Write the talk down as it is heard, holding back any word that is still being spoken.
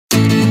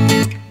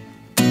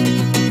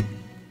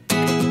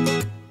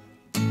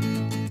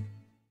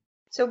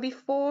So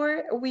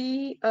before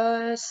we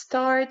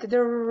start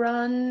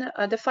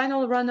the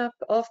final run-up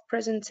of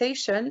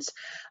presentations,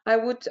 I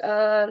would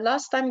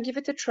last time give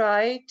it a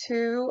try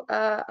to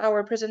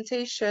our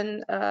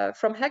presentation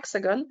from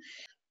Hexagon.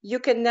 You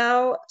can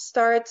now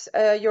start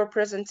your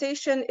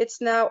presentation.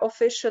 It's now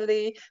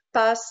officially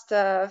past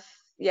 5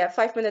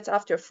 minutes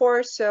after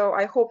 4, so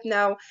I hope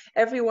now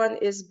everyone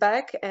is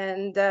back,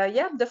 and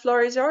yeah, the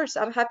floor is yours.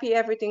 I'm happy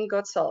everything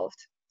got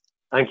solved.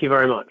 Thank you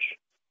very much.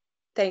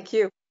 Thank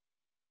you.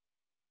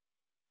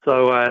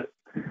 So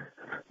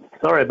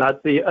sorry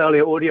about the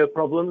earlier audio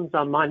problems.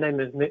 My name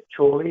is Nick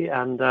Chorley,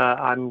 and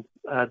I'm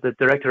the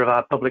director of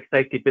our public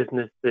safety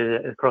business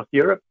across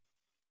Europe.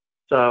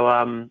 So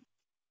I'm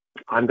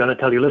going to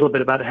tell you a little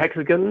bit about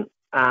Hexagon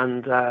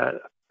and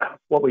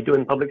what we do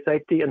in public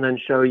safety, and then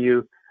show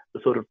you the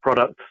sort of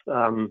products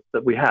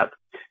that we have.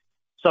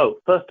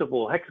 So first of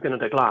all, Hexagon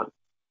at a glance.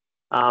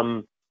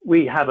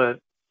 We have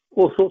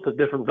all sorts of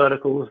different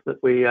verticals that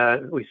we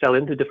sell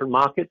into different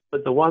markets,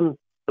 but the one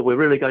that we're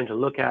really going to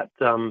look at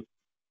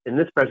in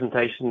this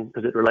presentation,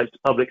 because it relates to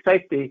public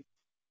safety,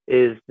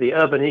 is the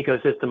urban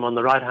ecosystem on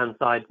the right-hand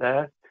side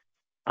there,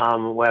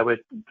 where we're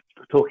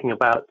talking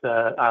about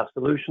our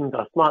solutions,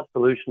 our smart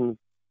solutions,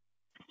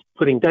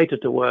 putting data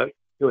to work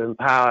to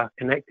empower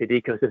connected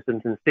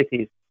ecosystems in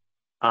cities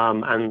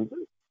and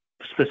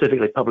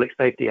specifically public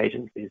safety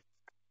agencies.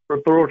 We're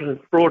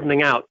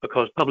broadening out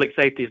because public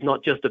safety is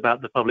not just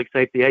about the public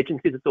safety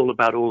agencies, it's all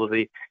about all of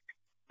the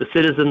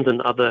citizens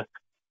and other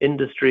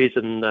industries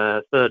and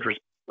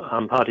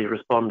third-party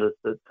responders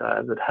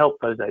that help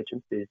those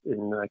agencies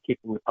in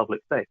keeping the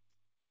public safe.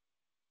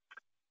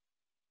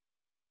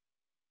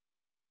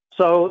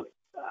 So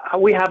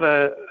we have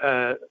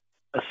a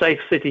safe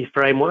city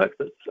framework.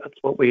 That's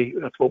what we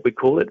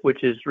call it,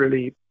 which is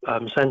really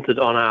centered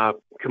on our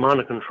command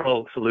and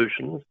control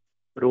solutions,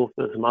 but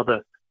also some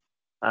other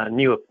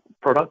newer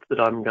products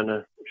that I'm going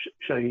to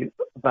show you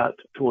about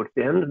towards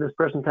the end of this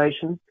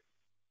presentation.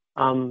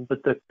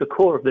 But the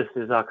core of this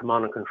is our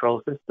command and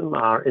control system,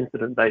 our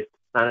incident-based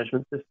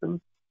management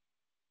system.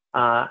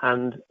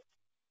 And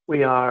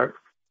we are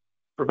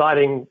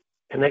providing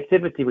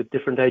connectivity with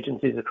different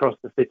agencies across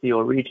the city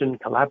or region,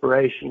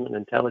 collaboration and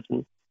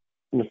intelligence,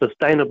 and a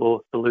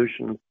sustainable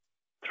solution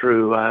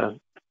through an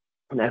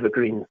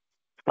evergreen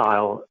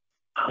style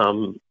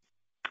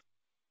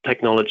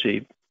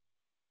technology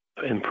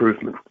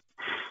improvement.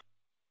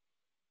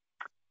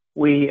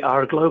 We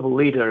are a global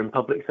leader in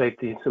public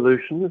safety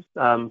solutions,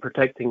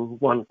 protecting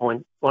 1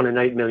 in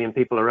 8 million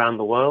people around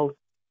the world,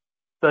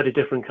 30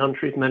 different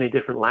countries, many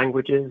different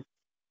languages,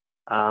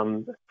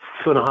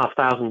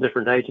 2,500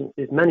 different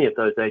agencies. Many of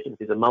those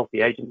agencies are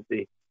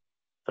multi-agency,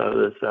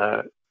 so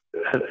there's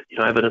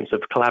evidence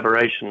of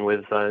collaboration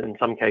with, in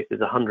some cases,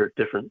 100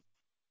 different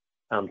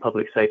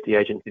public safety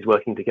agencies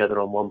working together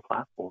on one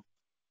platform,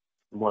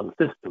 one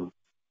system.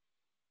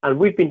 And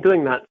we've been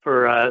doing that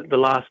for the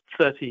last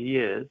 30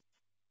 years.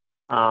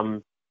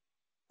 And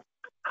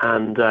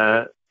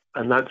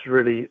that's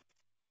really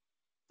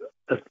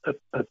a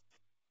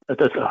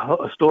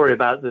story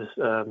about this,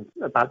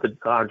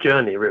 our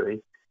journey,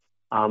 really.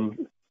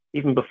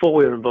 Even before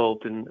we were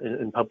involved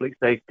in public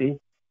safety,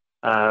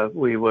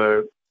 we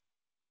were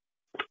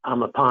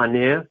a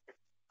pioneer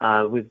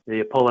with the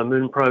Apollo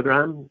Moon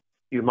program.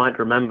 You might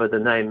remember the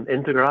name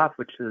Intergraph,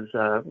 which is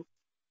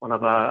one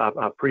of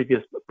our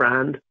previous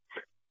brand,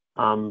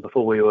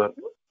 before we were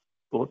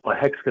bought by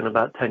Hexagon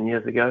about 10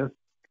 years ago.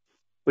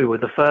 We were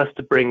the first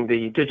to bring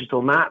the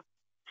digital map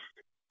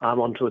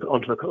onto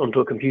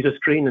a computer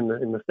screen in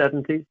the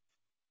 70s,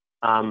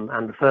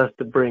 and the first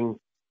to bring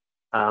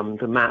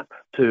the map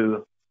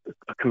to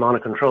a command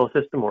and control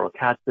system or a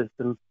CAD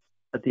system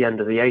at the end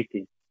of the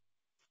 80s.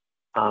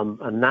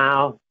 And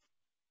now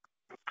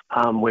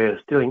we're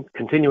still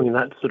continuing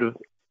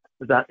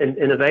that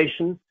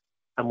innovation,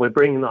 and we're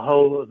bringing the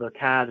whole of the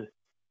CAD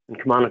and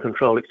command and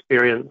control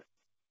experience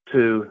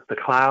to the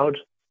cloud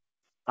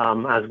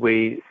as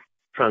we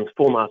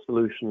transform our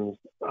solutions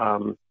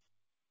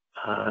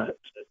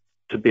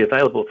to be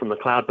available from the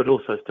cloud, but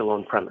also still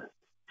on premise.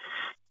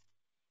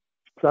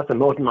 So that's a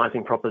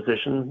modernizing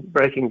proposition,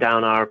 breaking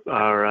down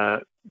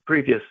our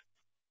previous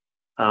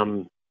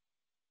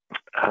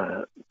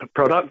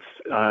products,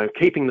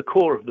 keeping the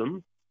core of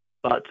them,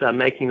 but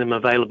making them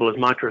available as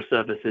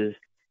microservices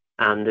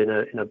and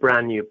in a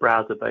brand new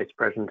browser-based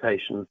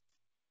presentation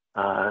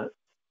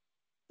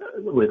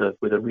with a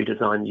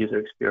redesigned user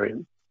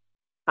experience.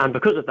 And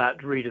because of that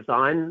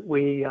redesign,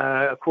 we,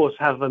 of course,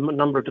 have a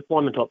number of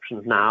deployment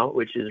options now,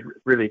 which is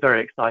really very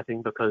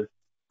exciting because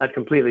that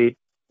completely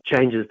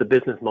changes the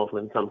business model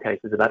in some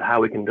cases about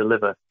how we can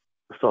deliver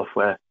the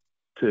software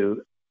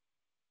to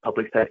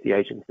public safety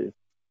agencies.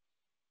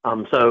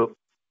 So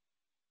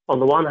on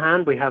the one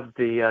hand, we have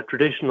the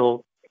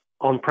traditional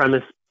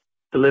on-premise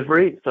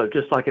delivery. So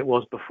just like it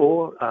was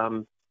before,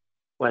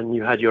 when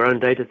you had your own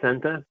data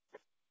center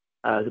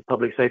as a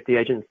public safety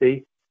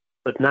agency,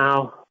 but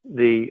now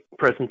the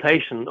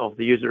presentation of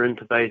the user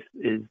interface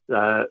is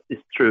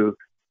through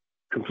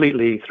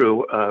completely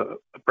through a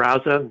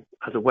browser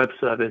as a web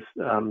service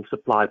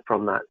supplied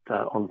from that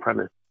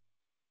on-premise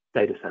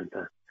data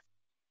center.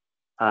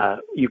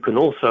 You can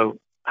also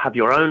have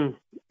your own,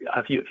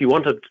 if you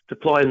want to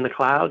deploy in the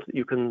cloud,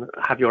 you can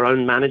have your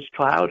own managed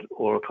cloud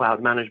or a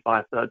cloud managed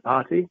by a third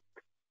party.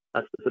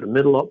 That's the sort of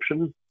middle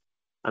option.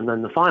 And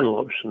then the final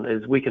option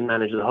is we can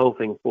manage the whole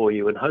thing for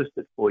you and host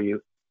it for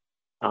you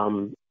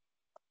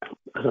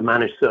as a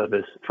managed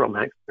service from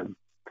Hexagon,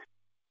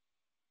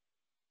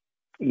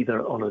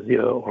 either on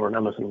Azure or on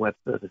Amazon Web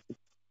Services.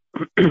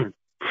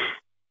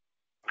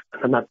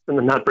 and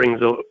that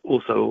brings also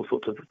all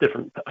sorts of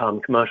different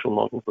commercial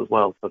models as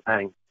well for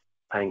paying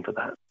for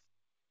that.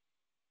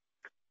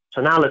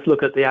 So now let's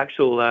look at the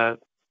actual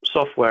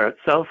software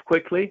itself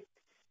quickly.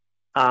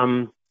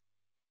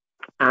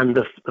 And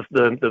the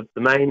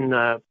main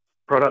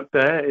product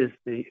there is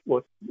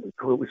what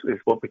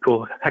we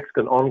call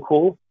Hexagon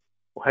On-Call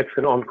or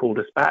Hexagon On-Call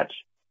Dispatch.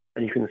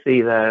 And you can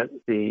see there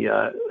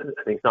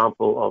an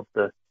example of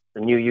the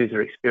new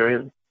user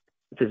experience.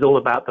 This is all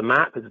about the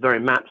map. It's very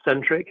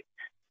map-centric,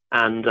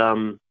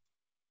 and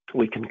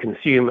we can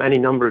consume any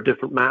number of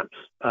different maps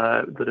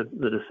that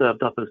are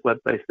served up as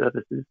web-based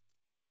services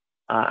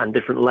and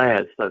different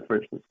layers. So, for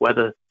instance,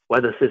 weather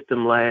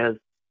system layers,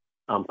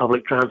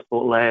 public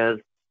transport layers,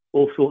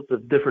 all sorts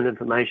of different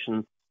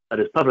information that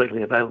is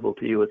publicly available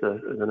to you as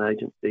an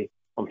agency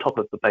on top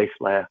of the base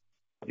layer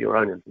of your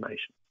own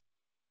information.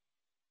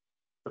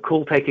 The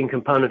call-taking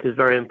component is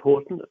very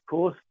important, of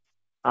course,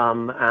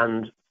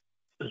 and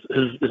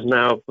has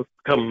now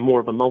become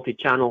more of a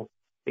multi-channel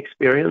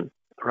experience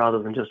rather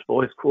than just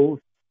voice calls.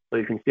 So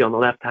you can see on the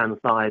left-hand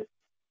side,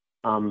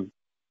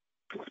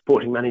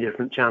 supporting many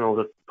different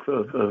channels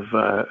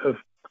of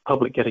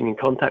public getting in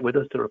contact with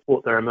us to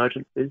report their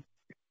emergencies.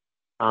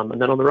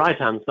 And then on the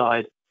right-hand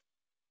side,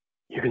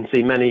 you can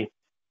see many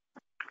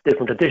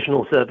different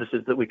additional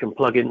services that we can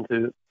plug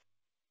into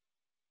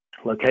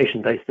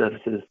location-based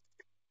services.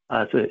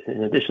 So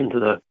in addition to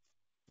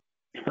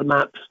the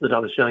maps that I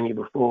was showing you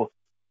before,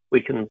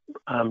 we can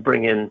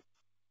bring in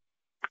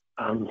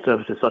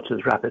services such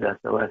as Rapid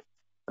SOS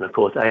and, of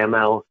course,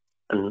 AML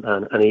and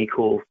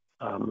eCall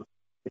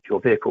if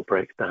your vehicle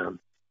breaks down.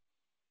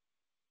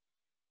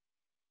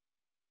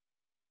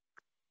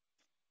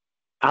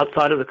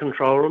 Outside of the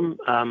control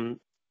room,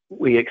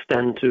 we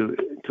extend to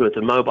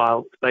the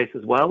mobile space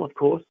as well, of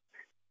course.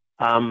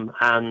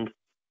 And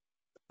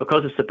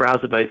because it's a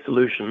browser-based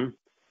solution,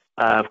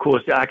 of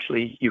course,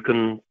 actually you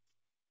can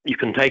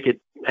take it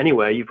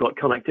anywhere. You've got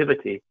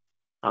connectivity,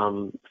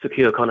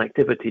 secure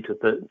connectivity to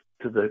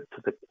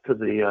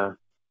the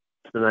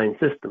main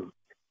system.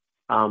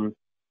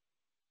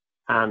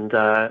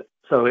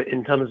 So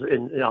in terms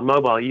in our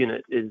mobile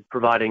unit is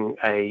providing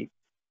a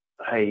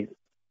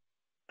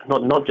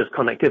not just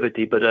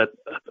connectivity, but a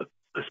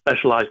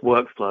specialized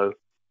workflow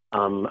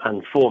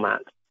and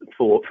format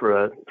for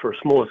a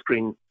smaller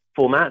screen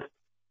format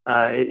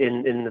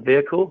in the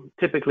vehicle.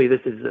 Typically,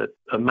 this is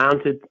a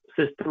mounted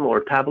system or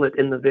a tablet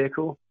in the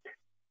vehicle,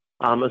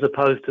 as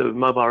opposed to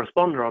mobile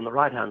responder on the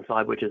right-hand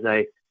side, which is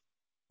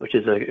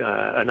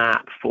an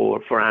app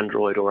for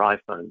Android or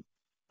iPhone,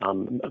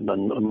 and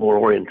more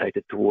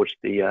orientated towards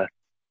the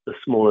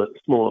smaller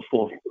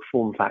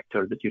form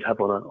factor that you'd have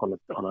on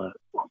a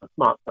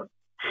smartphone.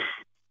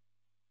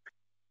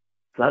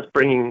 So that's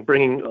bringing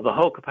the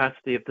whole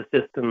capacity of the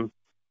system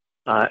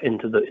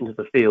into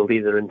the field,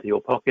 either into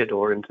your pocket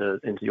or into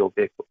your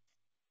vehicle.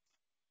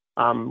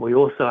 We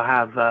also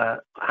have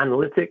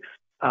analytics.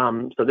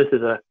 So this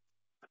is a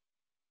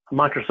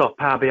Microsoft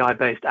Power BI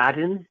based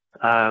add-in,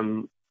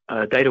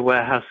 data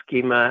warehouse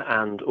schema,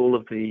 and all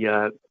of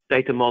the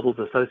data models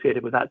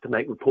associated with that to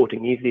make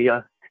reporting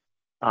easier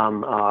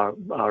are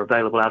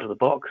available out of the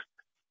box,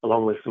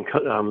 along with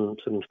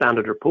some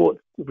standard reports,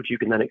 which you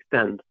can then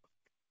extend.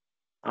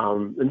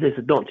 And this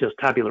is not just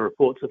tabular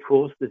reports, of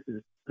course. This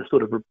is the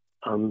sort of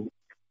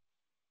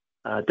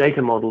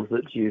data models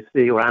that you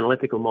see, or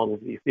analytical models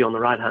that you see on the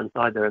right-hand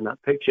side there in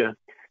that picture,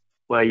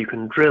 where you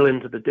can drill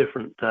into the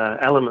different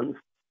elements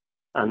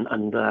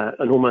and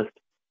almost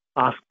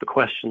ask the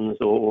questions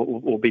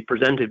or be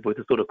presented with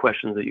the sort of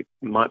questions that you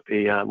might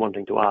be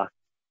wanting to ask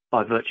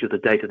by virtue of the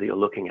data that you're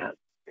looking at.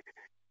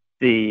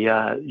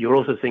 You're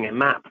also seeing a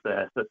map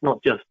there, so it's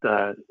not just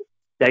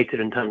data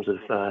in terms of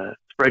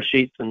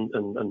spreadsheets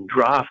and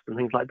drafts and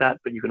things like that,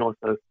 but you can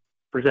also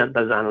present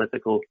those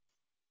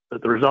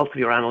the results of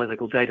your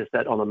analytical data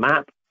set on a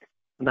map.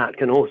 And that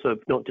can also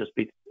not just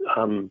be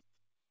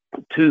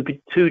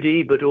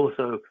 2D, but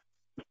also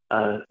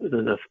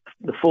the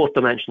fourth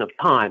dimension of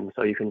time.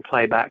 So you can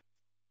play back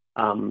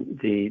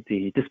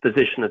the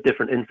disposition of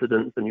different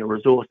incidents and your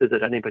resources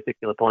at any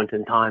particular point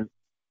in time,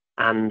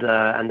 and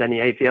any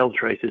AVL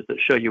traces that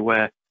show you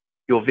where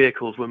your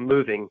vehicles were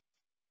moving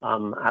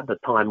at the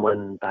time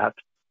when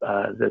perhaps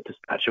the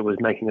dispatcher was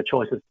making a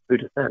choice as to who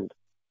to send.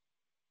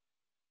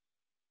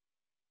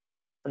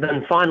 And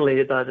then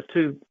finally, the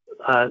two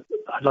I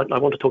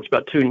want to talk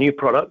about two new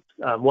products.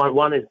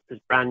 One is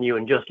brand new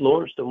and just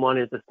launched, and one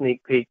is a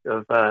sneak peek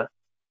of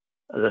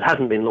that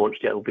hasn't been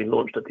launched yet. Will be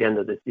launched at the end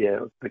of this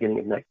year, beginning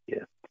of next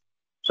year.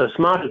 So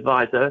Smart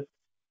Advisor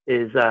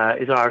is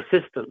our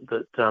assistant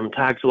that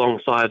tags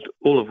alongside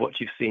all of what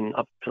you've seen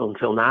up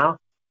until now.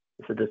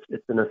 It's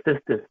an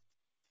assistive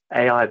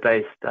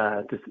AI-based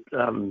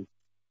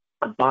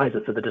advisor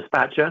to the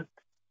dispatcher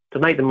to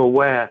make them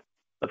aware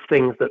of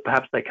things that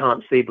perhaps they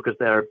can't see because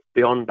they're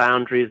beyond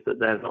boundaries, that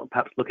they're not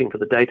perhaps looking for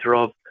the data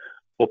of,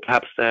 or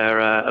perhaps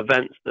they're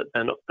events that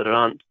they're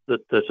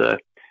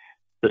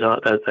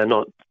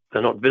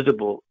not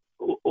visible,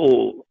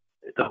 or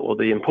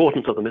the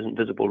importance of them isn't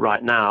visible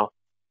right now.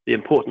 The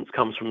importance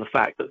comes from the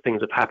fact that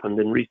things have happened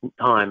in recent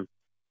time,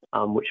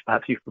 which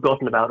perhaps you've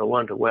forgotten about or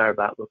weren't aware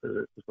about because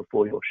it was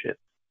before your shift.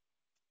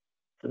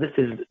 So this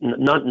is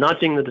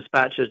nudging the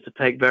dispatchers to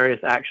take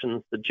various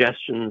actions,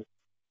 suggestions,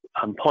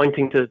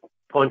 pointing to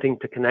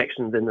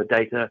connections in the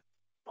data,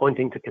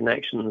 pointing to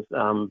connections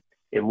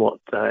in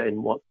what's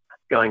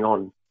going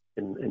on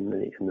in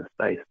the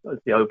space,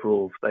 the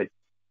overall space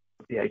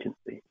of the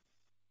agency.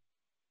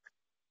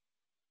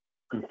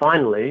 And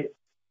finally,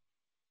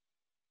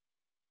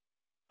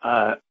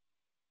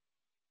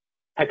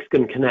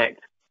 Hexagon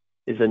Connect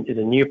is a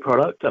new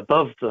product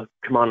above the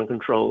command and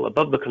control,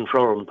 above the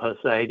control room per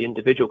se, the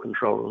individual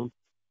control room,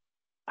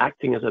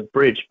 acting as a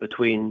bridge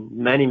between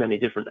many, many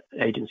different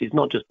agencies,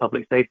 not just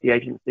public safety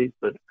agencies,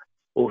 but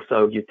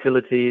also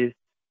utilities,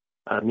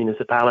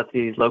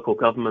 municipalities, local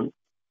governments,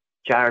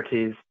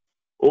 charities,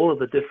 all of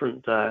the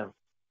different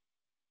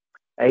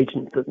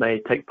agents that may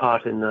take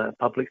part in the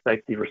public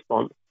safety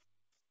response.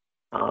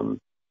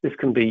 This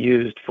can be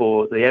used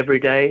for the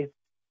everyday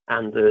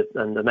and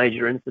the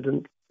major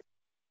incidents,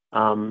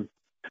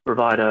 to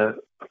provide a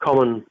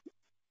common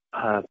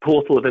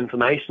portal of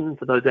information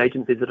for those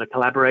agencies that are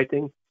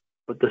collaborating.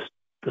 But the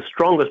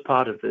strongest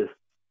part of this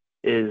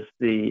is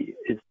the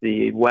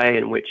way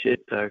in which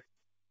it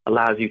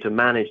allows you to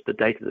manage the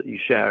data that you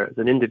share as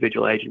an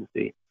individual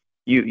agency.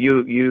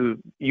 You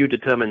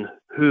determine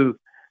who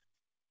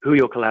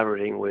you're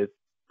collaborating with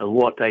and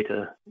what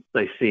data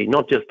they see,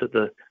 not just at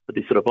the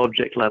sort of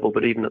object level,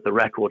 but even at the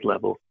record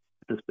level.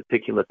 There's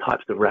particular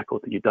types of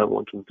record that you don't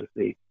want them to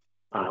see,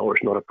 or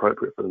it's not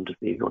appropriate for them to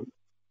see.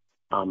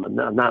 And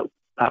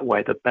that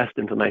way, the best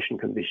information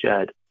can be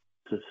shared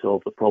to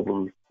solve the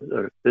problems that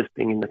are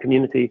existing in the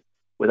community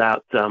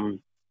without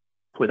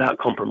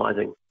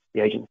compromising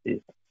the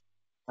agency's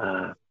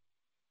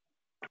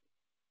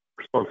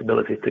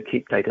responsibility to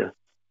keep data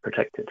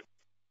protected.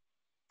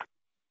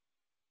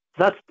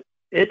 So that's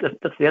it.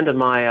 That's the end of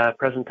my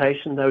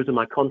presentation. Those are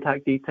my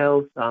contact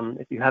details.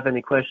 If you have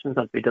any questions,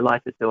 I'd be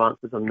delighted to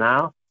answer them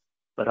now.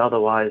 But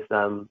otherwise,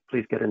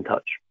 please get in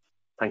touch.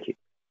 Thank you.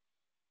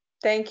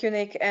 Thank you,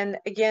 Nick. And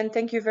again,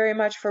 thank you very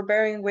much for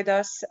bearing with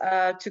us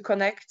to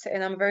connect.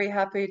 And I'm very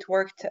happy it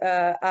worked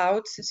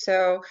out.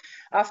 So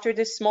after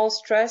this small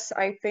stress,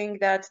 I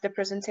think that the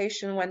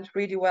presentation went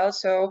really well.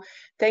 So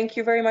thank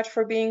you very much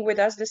for being with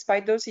us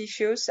despite those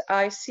issues.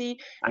 I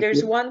see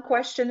there's one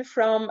question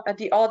from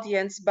the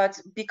audience, but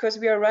because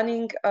we are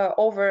running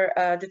over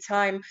the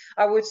time,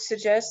 I would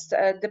suggest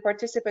the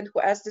participant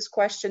who asked this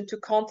question to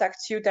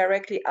contact you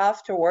directly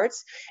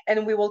afterwards,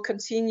 and we will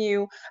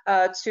continue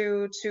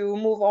to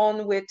move on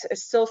with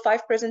still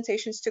 5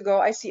 presentations to go.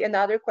 I see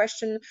another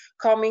question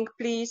coming.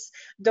 Please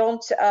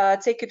don't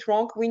take it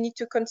wrong. We need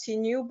to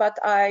continue, but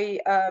I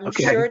am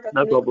sure that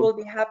Nick will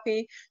be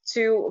happy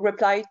to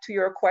reply to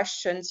your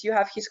questions. You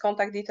have his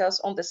contact details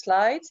on the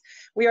slides.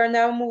 We are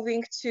now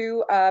moving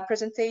to a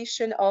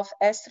presentation of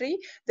Esri,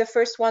 the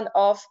first one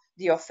of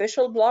the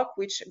official blog,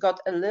 which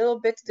got a little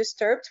bit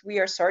disturbed. We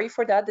are sorry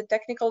for that. The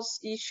technical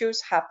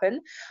issues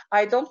happen.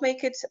 I don't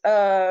make it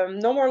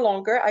no more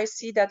longer. I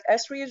see that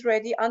Esri is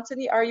ready.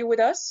 Anthony, are you with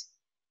us?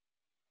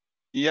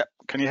 Yep.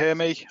 Can you hear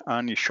me?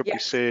 And you should be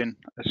seeing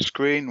a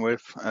screen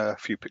with a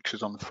few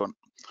pictures on the front.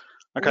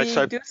 Okay,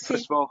 so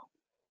first of all,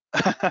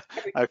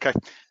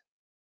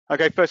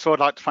 Okay, first of all, I'd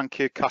like to thank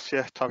you,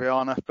 Kasia,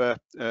 Tariana, for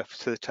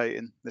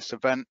facilitating this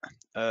event.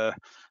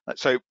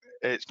 So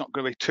it's not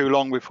going to be too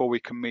long before we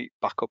can meet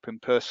back up in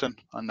person.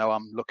 I know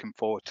I'm looking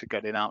forward to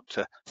getting out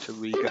to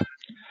Riga.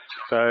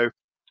 So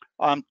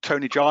I'm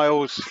Tony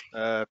Giles.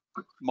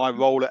 My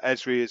role at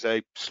Esri is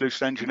a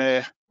solution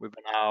engineer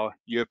within our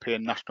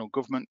European National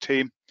Government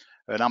team,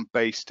 and I'm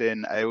based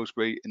in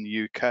Aylesbury in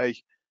the UK.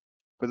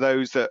 For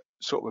those that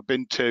sort of have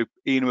been to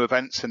EENA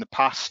events in the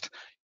past,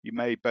 you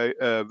may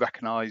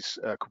recognise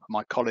a couple of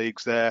my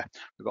colleagues there.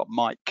 We've got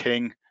Mike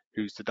King,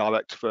 who's the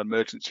Director for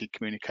Emergency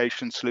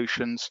Communication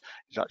Solutions.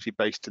 He's actually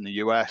based in the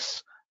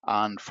US,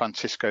 and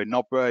Francisco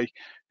Nobre,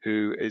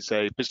 who is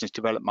a Business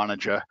Development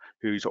Manager,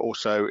 who's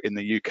also in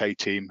the UK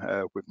team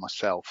with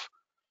myself.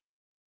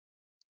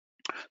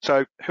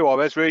 So who are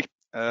Esri?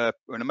 We're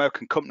an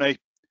American company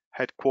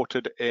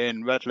headquartered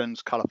in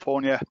Redlands,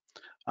 California.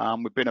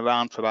 We've been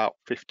around for about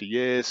 50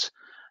 years.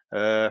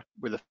 We're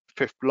the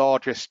 5th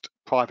largest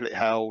privately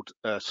held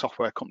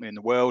software company in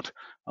the world,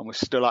 and we're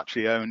still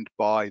actually owned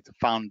by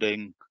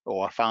the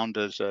our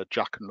founders,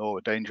 Jack and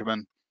Laura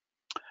Dangerman.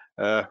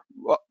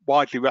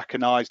 Widely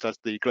recognized as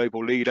the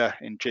global leader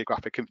in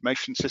geographic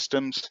information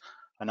systems.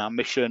 and our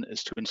mission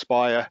is to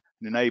inspire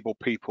and enable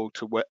people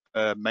to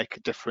make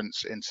a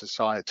difference in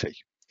society.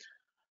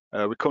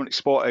 We currently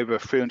support over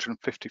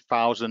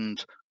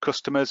 350,000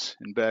 customers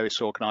in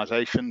various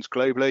organisations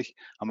globally,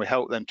 and we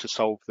help them to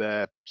solve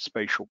their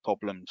spatial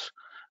problems.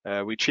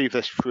 We achieve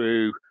this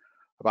through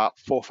about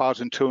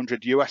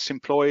 4,200 US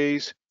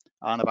employees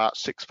and about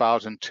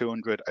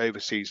 6,200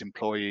 overseas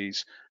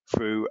employees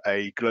through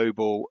a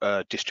global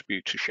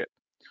distributorship.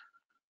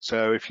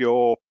 So if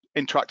you're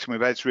interacting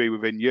with Esri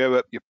within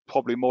Europe, you're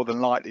probably more than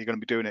likely going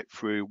to be doing it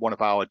through one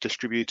of our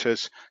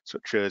distributors,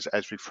 such as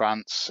Esri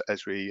France,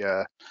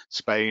 Esri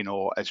Spain,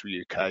 or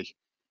Esri UK,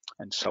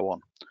 and so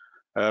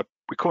on.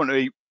 We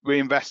currently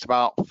reinvest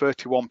about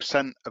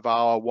 31% of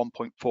our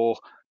 1.4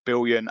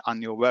 billion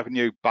annual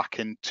revenue back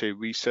into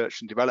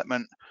research and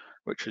development,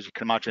 which, as you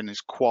can imagine,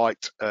 is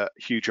quite a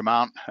huge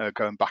amount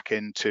going back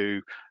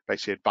into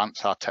basically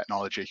advance our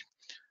technology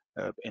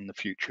in the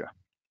future.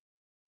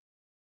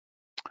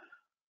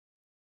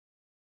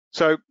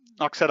 So,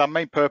 like I said, our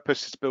main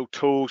purpose is to build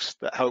tools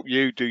that help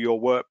you do your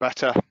work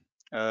better.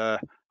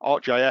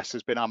 ArcGIS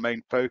has been our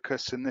main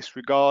focus in this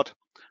regard,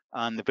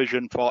 and the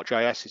vision for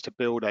ArcGIS is to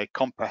build a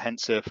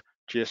comprehensive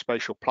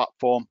geospatial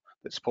platform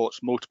that supports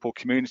multiple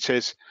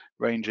communities,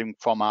 ranging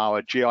from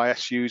our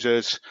GIS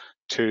users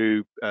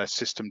to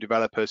system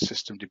developers,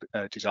 system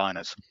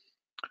designers.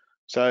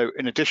 So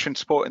in addition to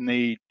supporting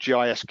the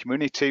GIS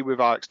community with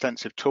our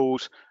extensive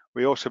tools,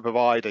 we also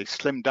provide a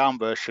slimmed down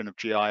version of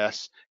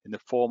GIS in the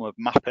form of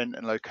mapping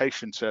and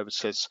location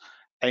services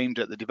aimed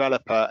at the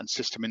developer and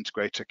system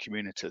integrator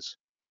communities.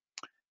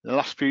 In the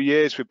last few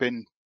years, we've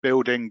been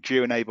building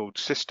geo-enabled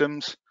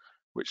systems,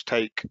 which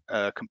take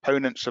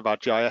components of our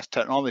GIS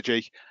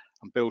technology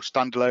and build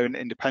standalone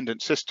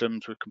independent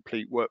systems with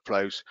complete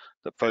workflows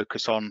that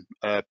focus on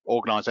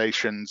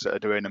organizations that are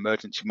doing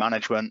emergency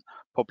management,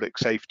 public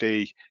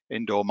safety,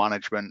 indoor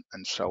management,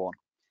 and so on.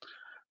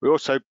 We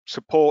also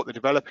support the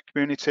developer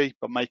community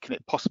by making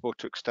it possible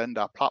to extend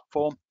our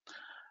platform.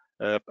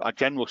 Our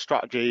general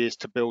strategy is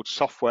to build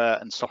software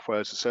and software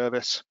as a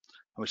service,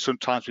 and we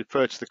sometimes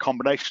refer to the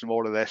combination of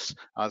all of this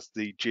as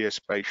the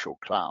geospatial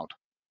cloud.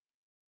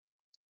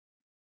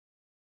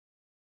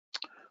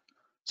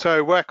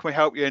 So where can we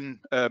help you in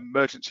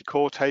emergency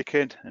call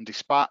taking and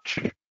dispatch?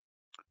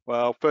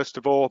 Well, first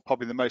of all,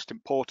 probably the most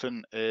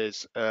important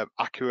is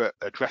accurate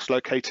address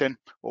locating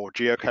or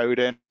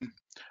geocoding.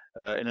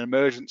 In an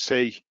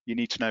emergency, you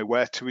need to know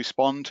where to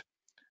respond.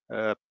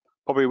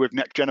 Probably with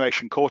next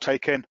generation call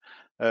taking,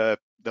 the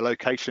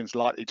location is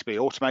likely to be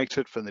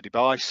automated from the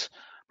device,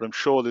 but I'm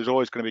sure there's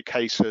always going to be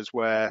cases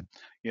where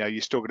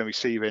you're still going to be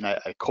receiving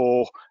a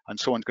call and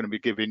someone's going to be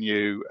giving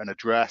you an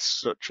address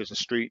such as a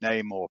street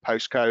name or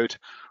postcode,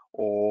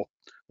 or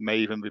may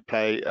even be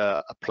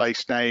a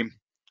place name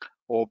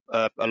or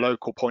a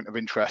local point of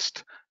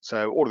interest.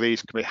 So all of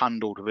these can be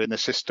handled within the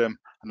system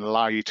and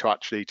allow you to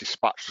actually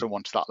dispatch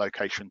someone to that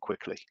location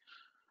quickly.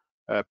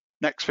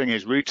 Next thing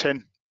is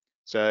routing.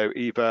 So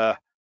either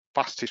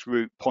fastest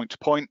route point to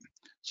point,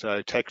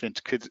 so taking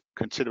into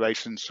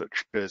consideration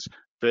such as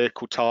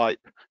vehicle type,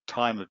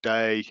 time of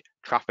day,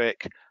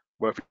 traffic,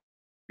 whether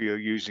you're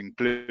using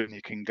blue and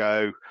you can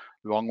go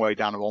the wrong way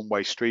down a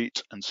one-way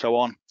street and so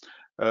on.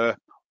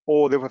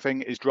 Or the other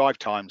thing is drive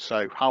time.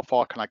 So how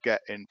far can I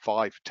get in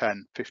 5,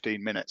 10,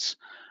 15 minutes?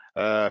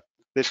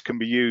 This can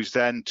be used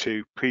then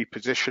to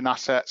pre-position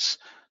assets,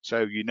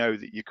 so you know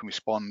that you can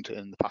respond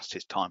in the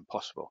fastest time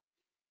possible.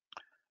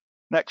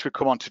 Next, we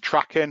come on to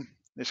tracking.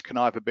 This can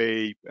either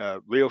be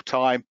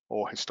real-time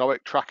or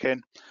historic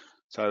tracking.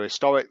 So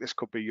historic, this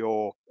could be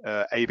your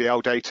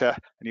AVL data,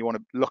 and you want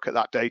to look at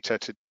that data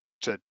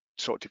to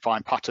sort of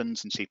define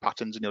patterns and see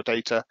patterns in your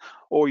data,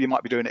 or you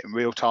might be doing it in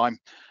real time.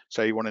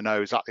 So you want to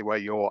know exactly where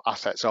your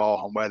assets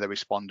are and where they're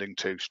responding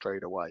to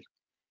straight away.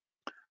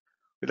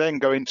 We then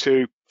go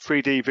into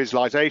 3D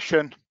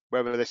visualization,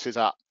 whether this is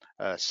at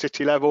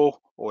city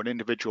level or an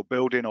individual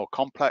building or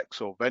complex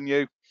or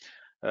venue.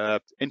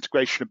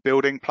 Integration of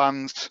building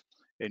plans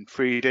in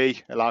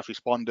 3D allows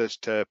responders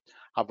to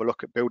have a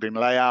look at building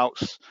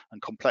layouts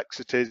and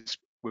complexities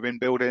within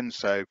buildings.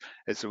 So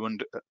is there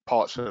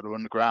parts that are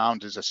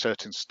underground, is there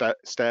certain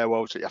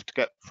stairwells that you have to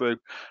get through,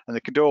 and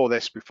they can do all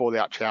this before they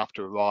actually have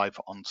to arrive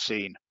on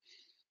scene.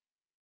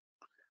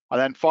 And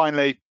then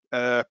finally,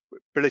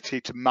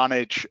 ability to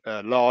manage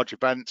large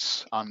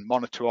events and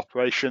monitor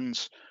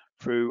operations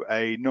through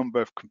a number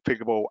of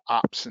configurable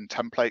apps and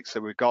templates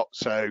that we've got.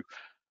 So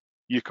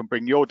you can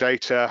bring your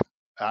data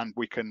and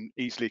we can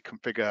easily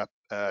configure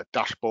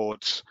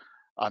dashboards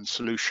and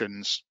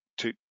solutions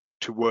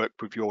to work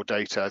with your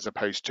data, as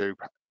opposed to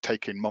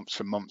taking months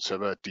and months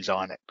of a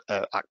design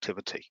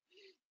activity.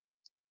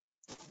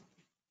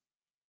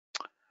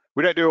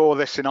 We don't do all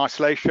this in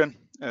isolation.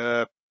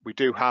 We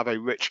do have a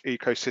rich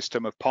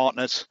ecosystem of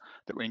partners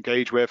that we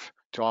engage with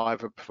to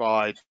either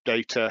provide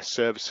data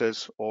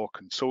services or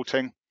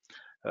consulting.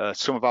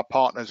 Some of our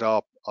partners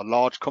are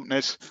large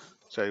companies.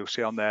 So you'll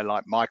see on there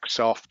like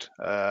Microsoft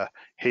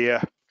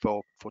here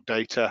for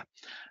data.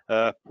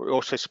 We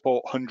also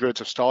support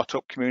hundreds of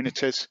startup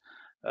communities.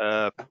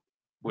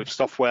 with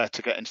software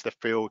to get into the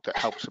field that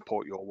helps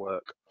support your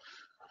work.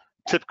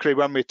 Typically,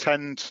 when we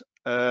attend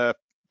the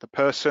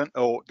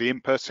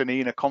in-person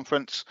EENA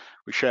conference,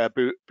 we share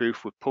a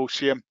booth with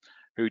Pulsium,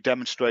 who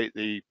demonstrate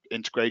the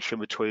integration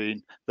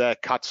between their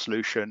CAD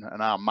solution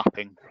and our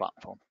mapping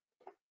platform.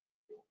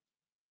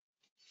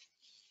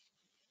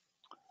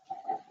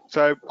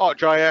 So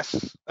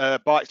ArcGIS,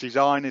 by its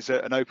design, is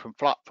an open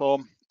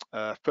platform.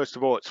 First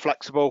of all, it's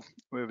flexible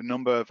with a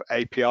number of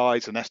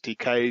APIs and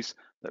SDKs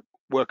that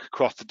work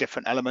across the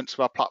different elements of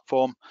our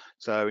platform,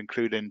 so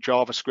including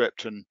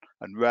JavaScript and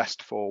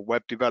REST for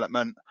web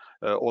development,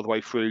 all the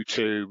way through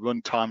to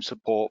runtime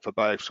support for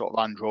both sort of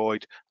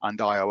Android and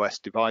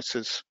iOS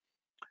devices.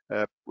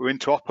 We're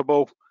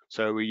interoperable,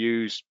 so we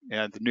use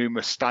the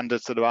numerous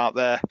standards that are out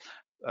there,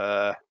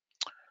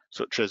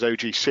 such as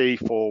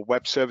OGC for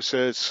web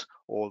services,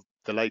 or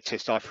the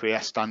latest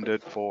I3S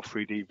standard for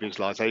 3D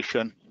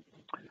visualization.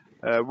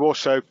 We're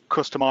also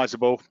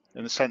customizable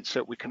in the sense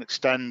that we can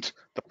extend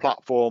the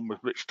platform with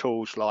rich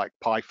tools like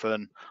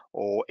Python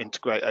or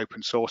integrate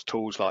open source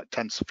tools like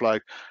TensorFlow.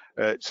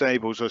 It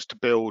enables us to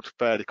build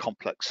fairly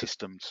complex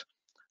systems.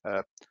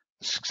 The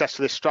success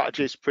of this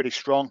strategy is pretty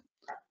strong.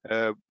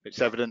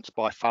 It's evidenced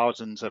by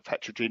thousands of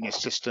heterogeneous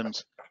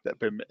systems that have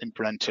been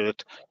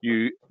implemented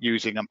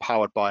using and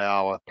powered by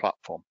our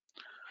platform.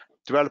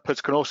 Developers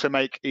can also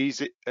more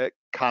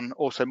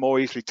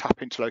easily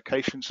tap into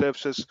location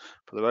services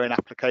for their own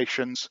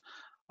applications,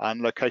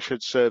 and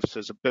location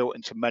services are built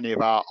into many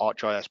of our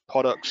ArcGIS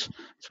products,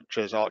 such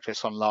as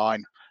ArcGIS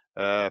Online,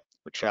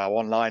 which is our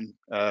online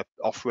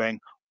offering,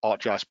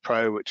 ArcGIS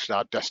Pro, which is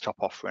our desktop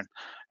offering,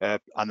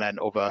 and then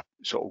other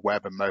sort of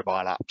web and mobile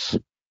apps.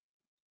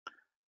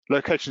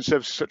 Location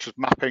services such as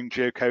mapping,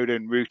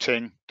 geocoding,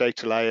 routing,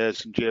 data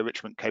layers, and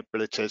geo-enrichment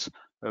capabilities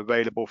are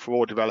available for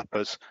all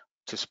developers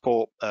to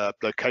support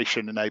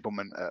location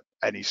enablement at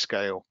any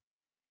scale.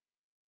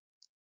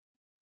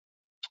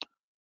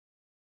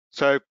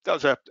 So that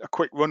was a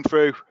quick run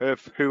through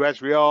of who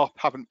Esri are.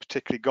 Haven't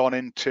particularly gone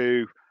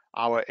into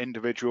our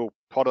individual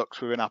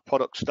products within our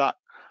product stack,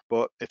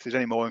 but if there's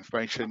any more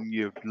information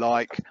you'd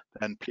like,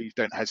 then please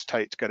don't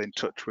hesitate to get in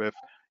touch with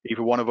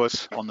either one of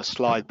us on the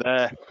slide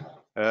there.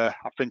 I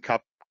think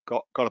I've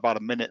got about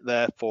a minute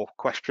there for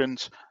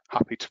questions.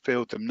 Happy to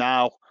field them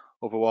now.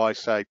 Otherwise,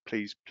 say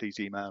please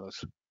email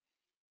us.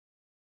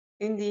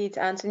 Indeed,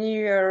 Anthony,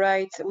 you're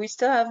right. We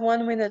still have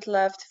 1 minute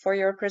left for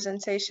your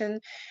presentation,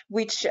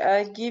 which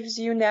gives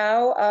you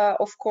now,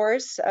 of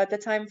course, the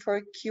time for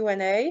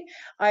Q&A.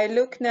 I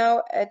look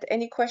now at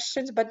any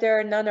questions, but there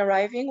are none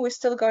arriving. We're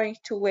still going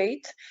to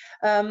wait.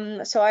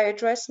 So I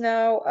address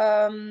now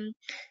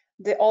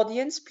the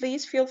audience.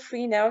 Please feel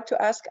free now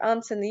to ask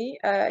Anthony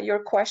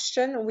your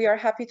question. We are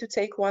happy to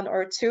take one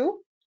or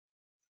two.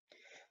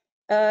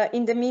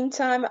 In the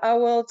meantime, I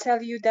will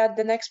tell you that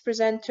the next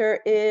presenter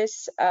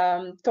is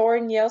Thor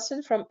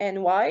Nielsen from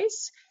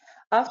nWise.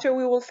 After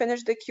we will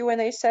finish the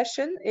Q&A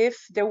session,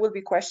 if there will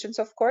be questions,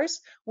 of course,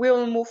 we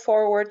will move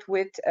forward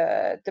with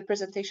the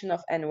presentation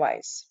of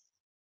nWise.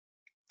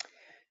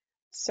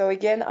 So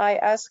again, I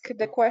ask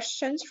the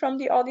questions from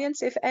the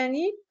audience, if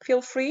any,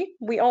 feel free.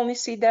 We only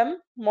see them,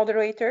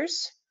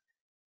 moderators,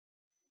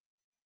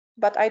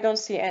 but I don't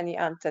see any,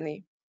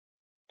 Anthony.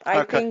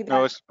 I think that...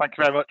 No, thank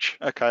you very much.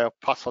 Okay, I'll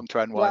pass on to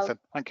nWise then.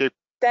 Thank you.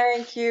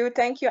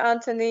 Thank you,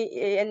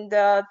 Anthony, and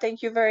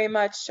thank you very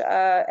much,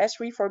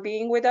 Esri, for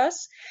being with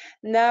us.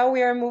 Now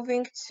we are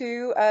moving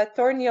to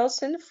Thor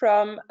Nielsen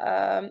from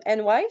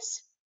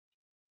nWise.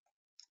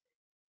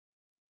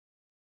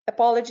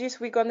 Apologies,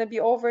 we're going to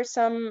be over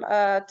some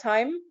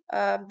time,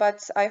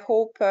 but I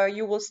hope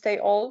you will stay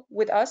all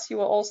with us. You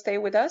will all stay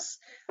with us.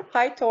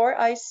 Hi, Thor.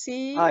 I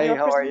see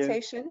your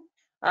presentation.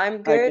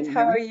 I'm good.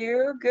 How are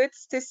you? Good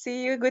to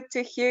see you. Good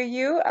to hear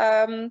you.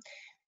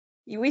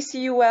 We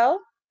see you well.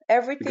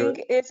 Everything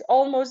is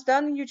almost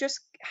done. You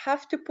just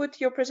have to put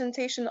your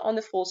presentation on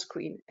the full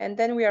screen, and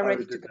then we are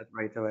ready to go. That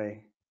right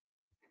away.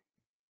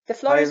 The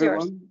floor is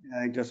yours.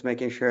 Just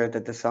making sure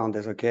that the sound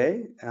is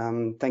okay.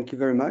 Thank you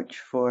very much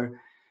for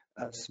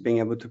us being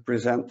able to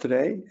present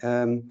today.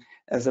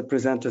 As the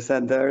presenter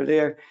said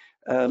earlier,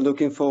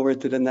 looking forward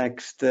to the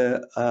next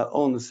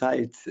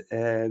on-site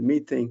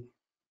meeting.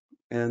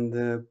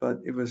 But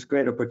it was a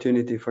great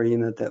opportunity for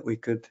EENA that we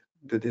could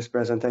do this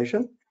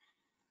presentation.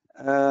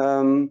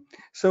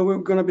 So we're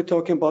going to be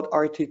talking about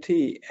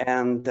RTT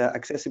and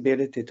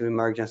accessibility to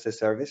emergency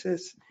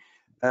services.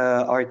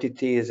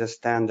 RTT is a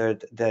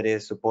standard that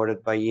is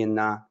supported by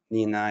EENA,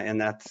 NENA,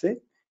 and Esri.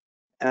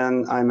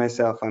 And I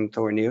myself, I'm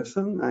Thor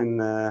Nielsen.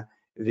 I'm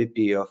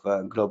VP of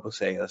Global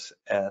Sales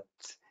at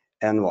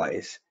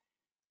nWise.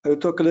 I'll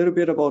talk a little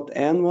bit about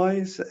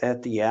nWise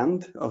at the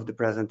end of the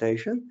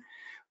presentation,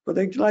 but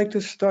I'd like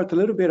to start a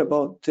little bit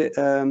about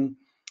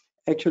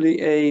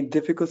actually a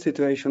difficult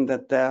situation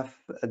that deaf,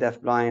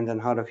 blind,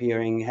 and hard of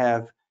hearing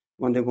have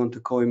when they want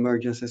to call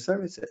emergency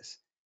services,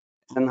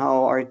 and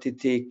how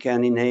RTT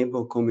can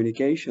enable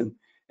communication,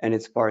 and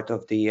it's part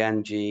of the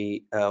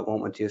NG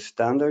 112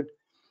 standard.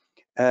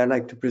 I'd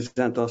like to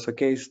present also a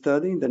case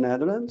study in the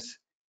Netherlands,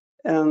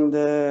 and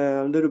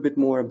a little bit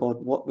more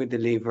about what we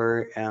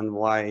deliver and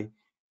why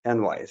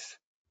nWise.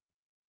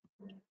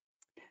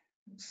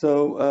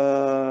 So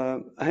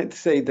I'd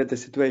say that the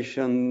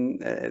situation,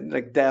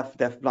 like deaf,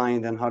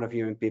 blind, and hard of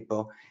hearing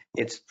people,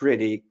 it's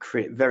very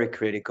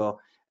critical.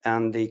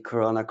 And the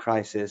Corona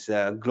crisis,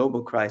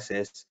 global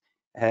crisis,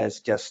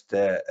 has just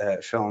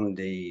shown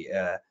the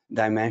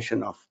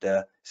dimension of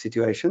the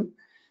situation.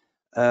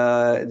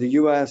 The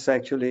US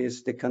actually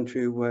is the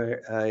country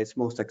where it's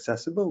most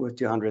accessible, with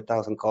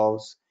 200,000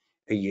 calls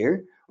a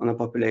year on a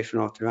population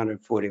of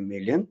 340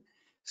 million.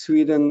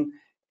 Sweden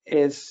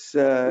is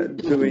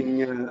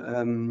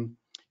doing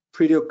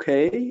pretty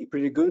okay,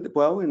 pretty good,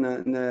 well,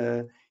 in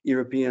a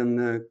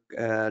European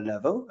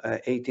level,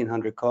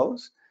 1,800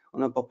 calls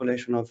on a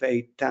population of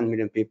 10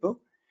 million people.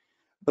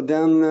 But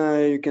then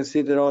you can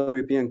see that all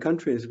European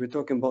countries, we're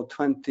talking about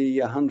 20,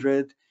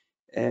 100,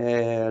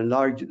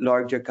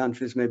 larger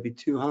countries, maybe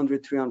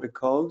 200, 300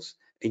 calls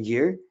a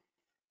year.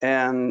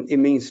 And it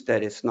means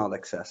that it's not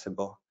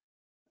accessible.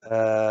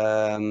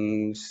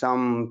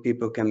 Some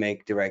people can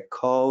make direct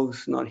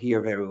calls, not hear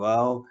very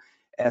well,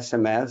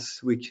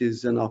 SMS, which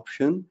is an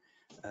option,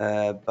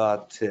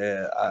 but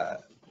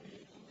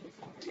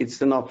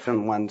it's an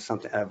option when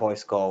a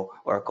voice call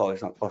or a call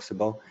is not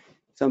possible.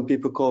 Some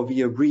people call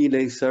via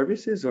relay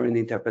services or in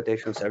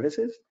interpretation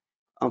services.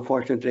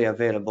 Unfortunately,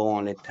 available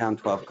only 10,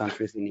 12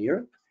 countries in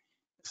Europe.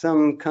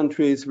 Some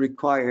countries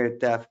require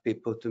deaf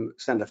people to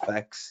send a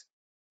fax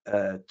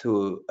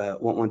to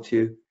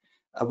 112.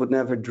 I would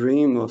never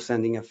dream of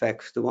sending a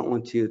fax to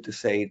 112 to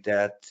say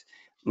that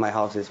my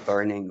house is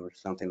burning or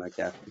something like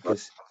that,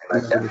 because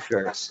I'm pretty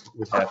sure it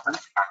would happen.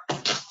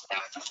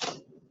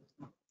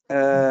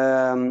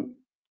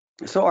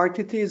 So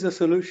RTT is a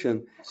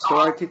solution. So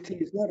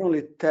RTT is not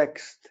only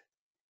text,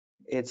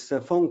 it's a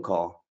phone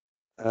call.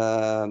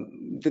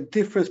 The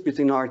difference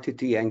between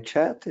RTT and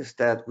chat is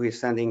that we're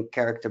sending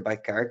character by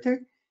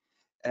character,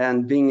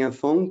 and being a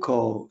phone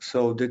call,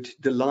 so that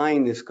the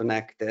line is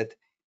connected,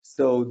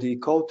 so the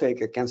call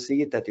taker can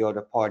see that the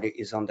other party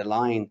is on the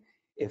line.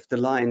 If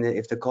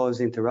the call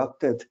is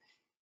interrupted,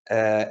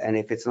 and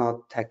if it's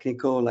not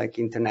technical, like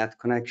internet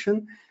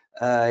connection,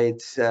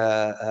 it's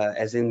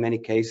as in many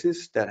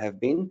cases that have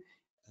been,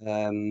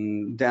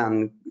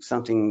 then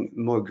something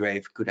more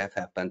grave could have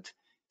happened.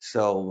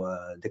 So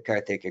the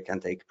caretaker can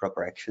take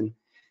proper action.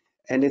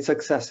 And it's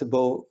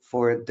accessible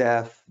for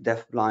deaf,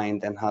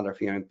 blind, and hard of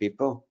hearing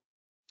people.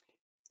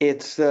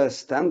 It's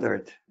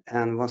standard,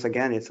 and once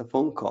again, it's a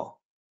phone call.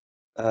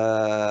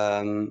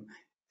 And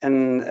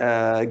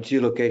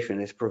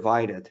geolocation is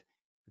provided,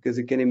 because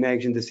you can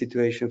imagine the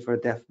situation for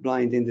a deaf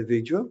blind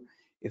individual.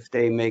 If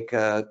they make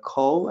a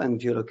call and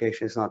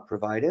geolocation is not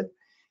provided,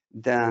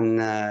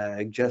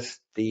 then just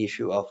the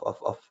issue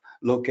of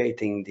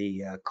locating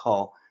the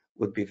call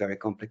would be very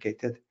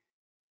complicated.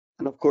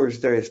 And of course,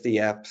 there is the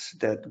apps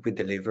that we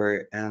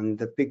deliver, and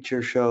the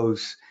picture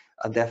shows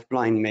a deaf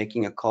blind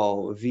making a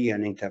call via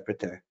an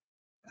interpreter.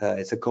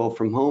 It's a call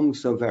from home,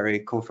 so very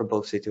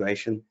comfortable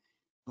situation.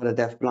 But a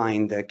deaf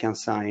blind can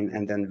sign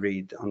and then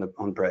read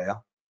on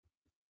Braille.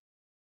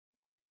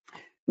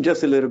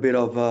 Just a little bit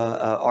of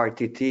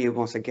RTT.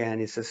 Once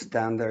again, it's a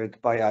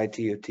standard by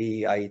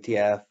ITUT,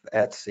 IETF,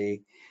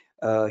 Esri.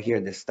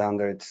 Here the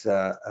standards.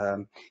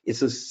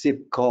 It's a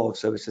SIP call,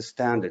 so it's a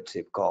standard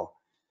SIP call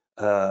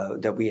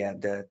that we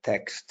add the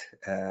text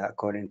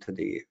according to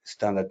the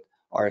standard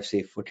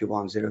RFC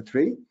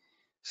 4103.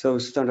 So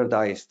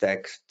standardized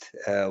text,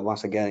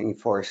 once again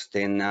enforced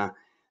in a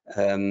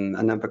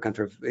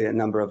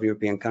number of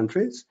European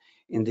countries,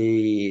 in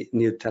the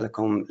new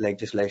telecom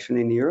legislation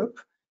in Europe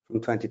from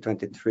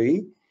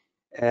 2023,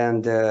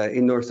 and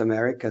in North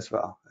America as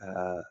well,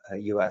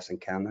 US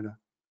and Canada.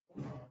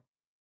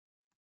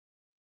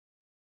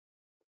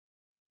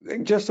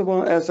 Just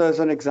as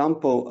an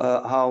example,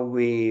 how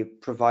we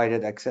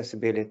provided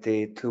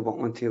accessibility to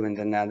 112 in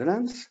the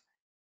Netherlands.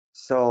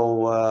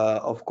 So,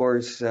 of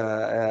course,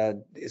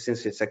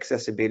 since it's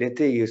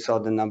accessibility, you saw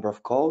the number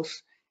of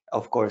calls,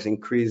 of course,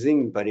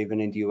 increasing, but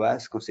even in the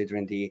US,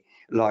 considering the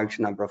large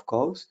number of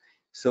calls.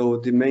 So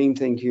the main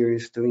thing here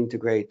is to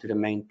integrate to the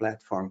main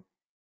platform,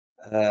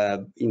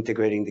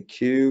 integrating the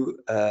queue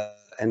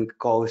and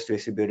calls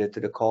distributed to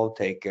the call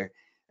taker,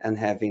 and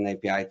having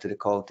API to the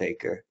call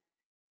taker.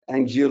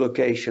 And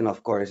geolocation,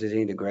 of course, is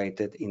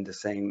integrated in the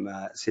same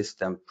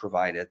system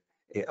provided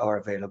or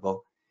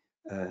available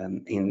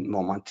in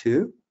Moment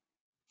 2.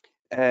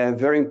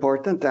 Very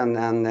important,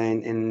 and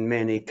in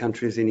many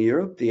countries in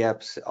Europe, the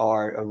apps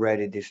are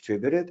already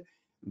distributed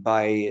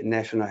by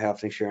national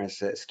health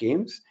insurance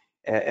schemes,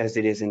 as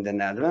it is in the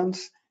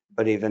Netherlands,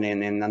 but even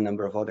in a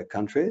number of other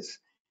countries,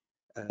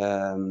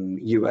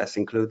 US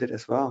included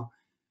as well.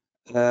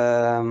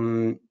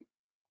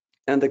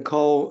 And the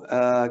call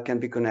can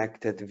be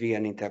connected via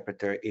an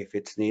interpreter if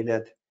it's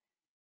needed.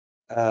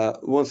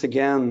 Once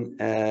again,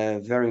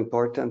 very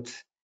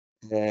important,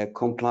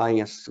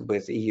 compliance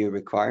with EU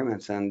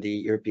requirements, and the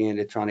European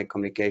Electronic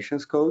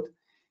Communications Code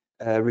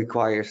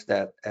requires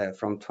that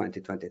from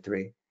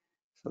 2023.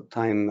 So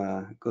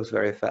time goes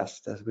very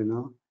fast, as we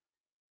know.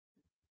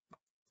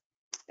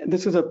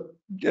 This is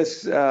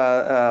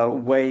a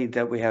way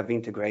that we have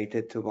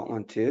integrated to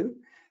 112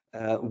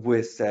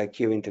 with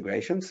queue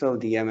integration. So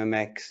the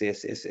MMX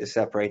is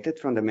separated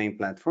from the main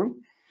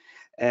platform.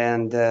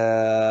 And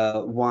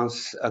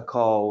once a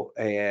call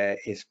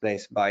is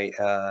placed by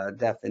a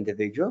deaf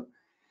individual,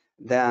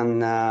 then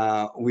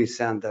we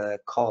send a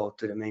call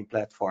to the main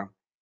platform.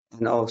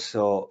 And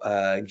also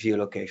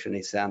geolocation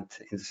is sent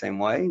in the same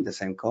way, in the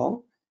same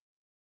call.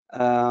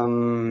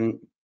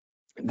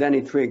 Then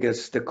it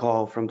triggers the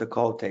call from the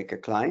call taker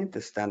client,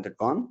 the standard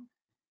one,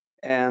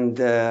 and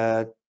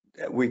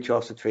which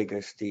also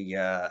triggers the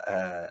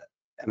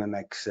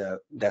MMX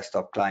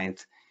desktop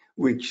client,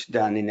 which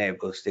then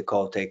enables the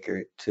call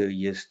taker to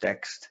use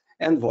text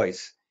and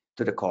voice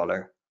to the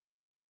caller.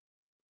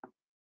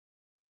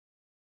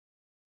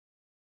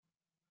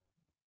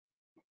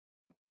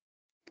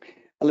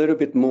 A little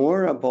bit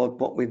more about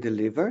what we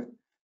deliver.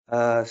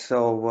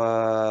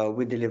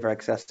 We deliver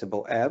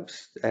accessible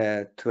apps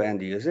to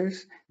end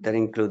users that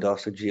include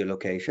also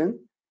geolocation,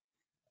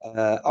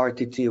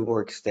 RTT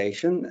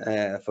workstation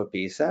for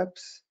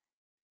PSAPs,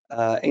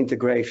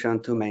 integration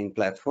to main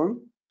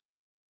platform,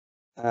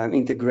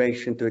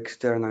 integration to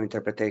external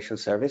interpretation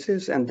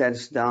services, and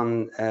that's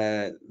done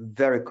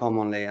very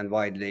commonly and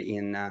widely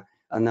in a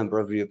number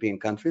of European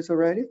countries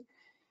already.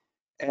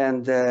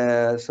 And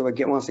so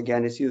again, once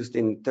again, it's used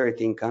in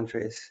 13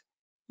 countries.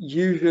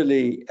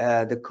 Usually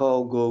the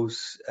call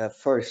goes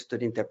first to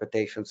the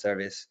interpretation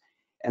service,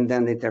 and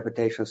then the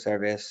interpretation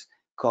service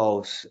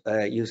calls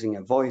using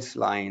a voice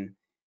line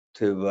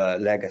to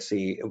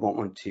legacy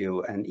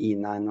 112 and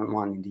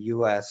E911 in the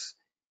US.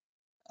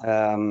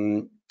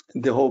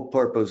 The whole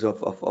purpose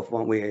of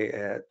what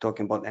we're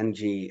talking about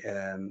NG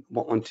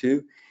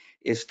 112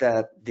 is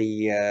that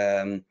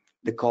the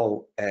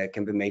call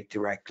can be made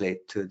directly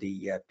to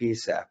the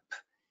PSAP,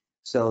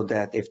 so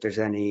that if there's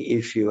any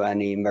issue,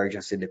 any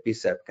emergency, the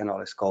PSAP can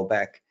always call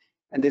back.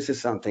 And this is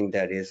something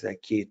that is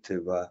key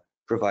to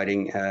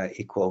providing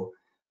equal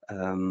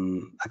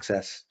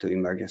access to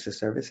emergency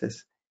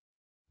services.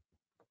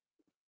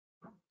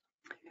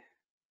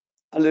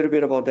 A little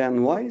bit about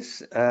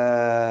nWise.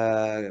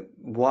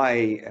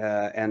 Why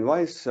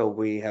nWise? So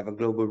we have a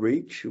global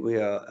reach. We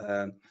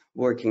are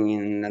working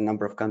in a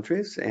number of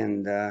countries,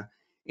 and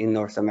in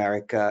North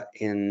America,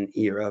 in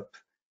Europe,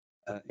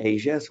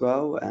 Asia as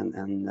well, and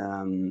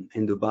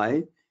in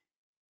Dubai.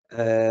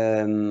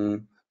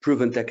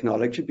 Proven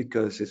technology,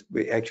 because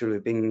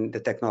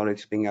the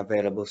technology has been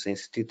available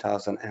since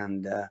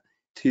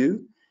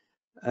 2002.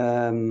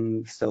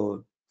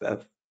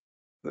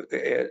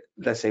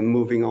 Let's say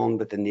moving on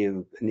with the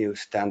new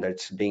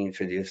standards being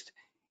introduced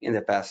in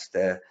the past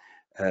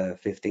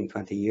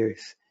 15-20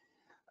 years.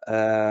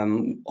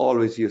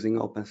 Always using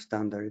open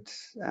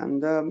standards,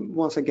 and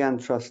once again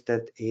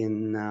trusted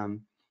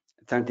in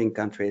 13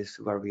 countries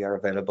where we are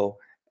available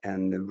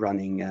and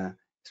running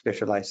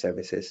specialized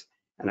services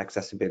and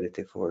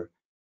accessibility for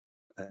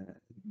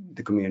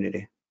the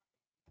community.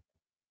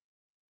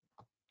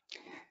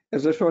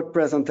 It's a short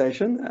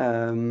presentation.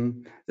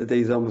 The day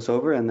is almost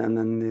over, and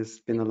then there's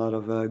been a lot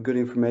of good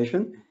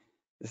information.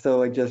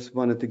 So I just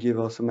wanted to give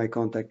also my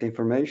contact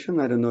information.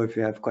 I don't know if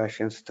you have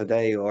questions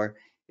today, or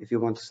if you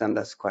want to send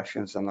us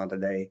questions another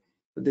day.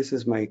 But this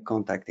is my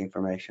contact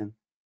information.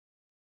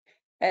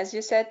 As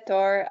you said,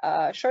 Thor,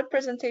 short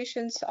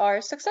presentations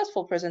are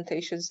successful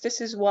presentations.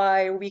 This is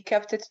why we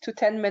kept it to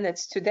 10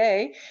 minutes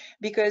today,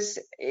 because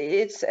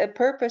it's a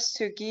purpose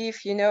to give,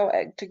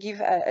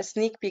 a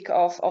sneak peek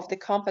of the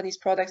company's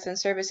products and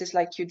services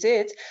like you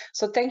did.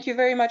 So thank you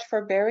very much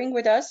for bearing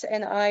with us.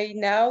 And I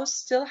now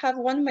still have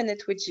 1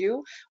 minute with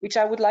you, which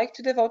I would like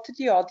to devote to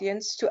the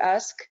audience to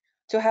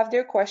have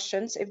their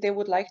questions if they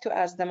would like to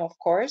ask them, of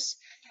course.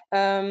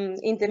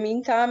 In the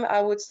meantime,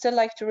 I would still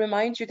like to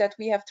remind you that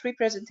we have 3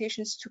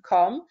 presentations to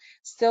come,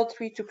 still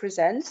 3 to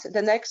present.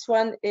 The next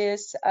one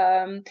is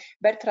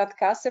Bertrand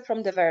Kasse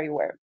from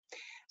Deveryware.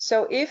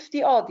 So if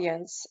the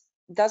audience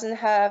doesn't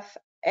have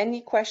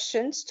any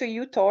questions to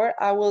you, Thor,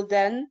 I will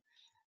then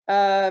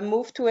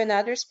move to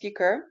another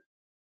speaker.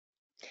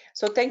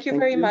 So thank you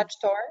very much,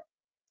 Thor.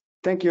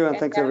 Thank you, and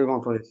thanks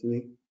everyone for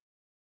listening.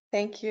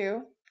 Thank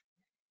you.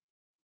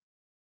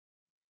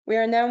 We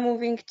are now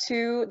moving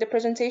to the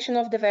presentation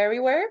of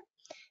Deveryware.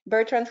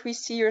 Bertrand, we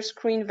see your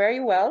screen very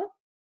well.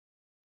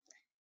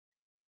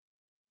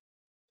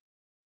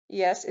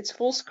 Yes, it's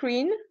full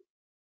screen.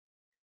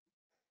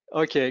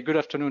 Okay, good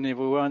afternoon,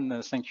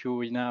 everyone. Thank you,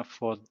 EENA,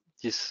 for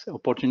this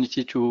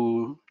opportunity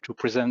to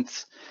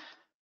present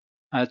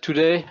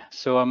today.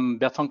 So I'm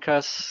Bertrand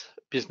Kasse,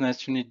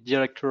 Business Unit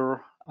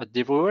Director at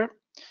Deveryware.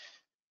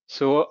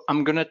 So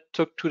I'm going to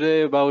talk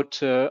today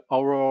about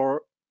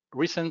our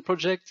recent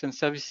projects and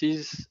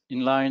services in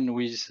line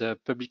with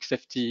public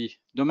safety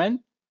domain.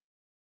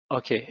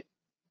 Okay,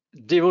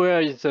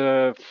 Deveryware is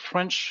a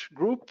French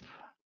group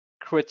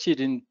created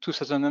in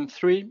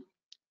 2003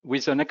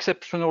 with an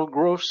exceptional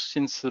growth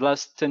since the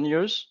last 10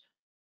 years.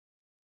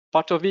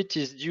 Part of it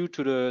is due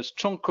to the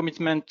strong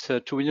commitment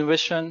to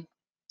innovation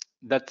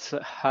that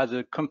had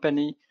a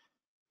company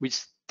with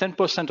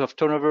 10% of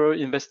turnover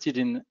invested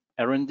in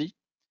R&D,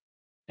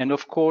 and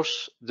of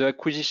course, the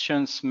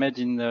acquisitions made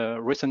in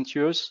recent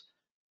years,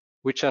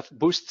 which have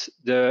boosted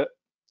the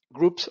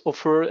group's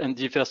offer and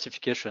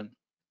diversification.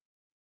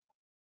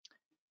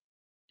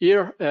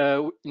 Here,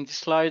 in this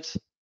slide,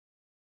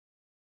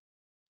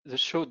 they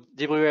show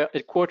Deveryware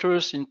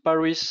headquarters in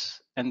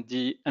Paris and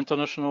the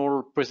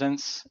international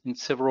presence in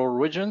several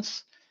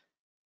regions.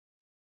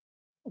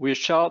 We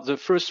chart the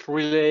first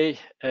relay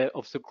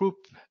of the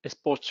group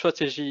export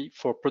strategy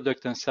for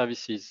product and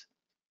services.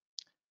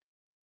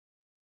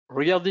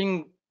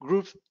 Regarding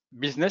group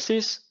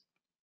businesses,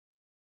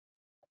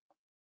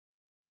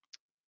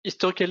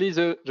 historically,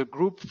 the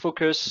group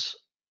focus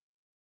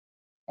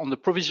on the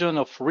provision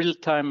of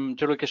real-time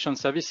geolocation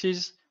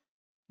services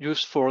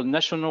used for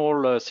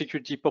national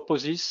security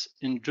purposes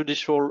in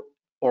judicial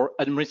or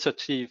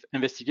administrative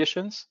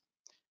investigations.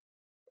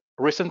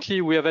 Recently,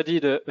 we have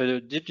added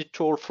a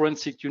digital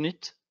forensic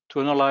unit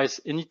to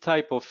analyze any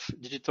type of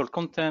digital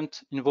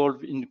content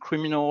involved in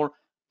criminal,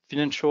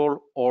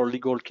 financial, or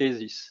legal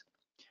cases.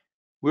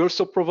 We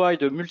also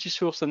provide a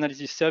multi-source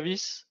analysis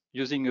service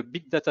using a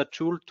big data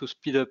tool to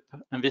speed up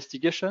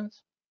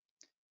investigations.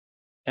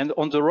 And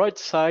on the right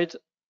side,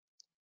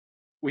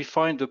 we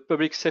find the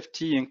public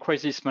safety and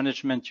crisis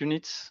management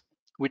units,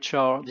 which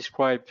are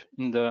described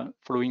in the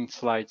following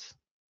slides.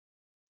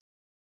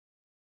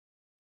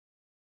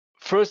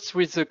 First,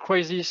 with the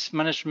crisis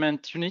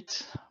management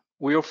unit,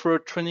 we offer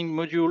training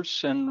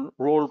modules and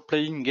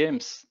role-playing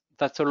games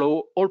that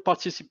allow all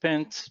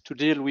participants to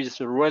deal with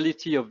the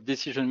reality of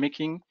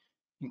decision-making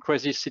in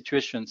crisis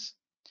situations.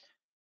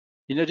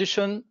 In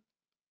addition,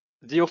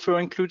 the offer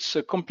includes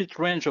a complete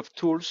range of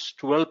tools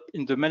to help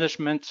in the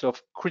management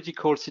of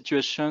critical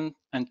situations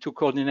and to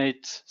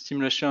coordinate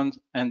simulation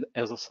and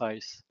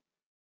exercise.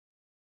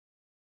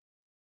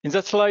 In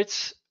that slide,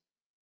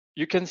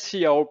 you can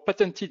see our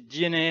patented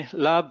DNA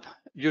lab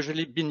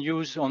usually being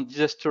used on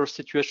disaster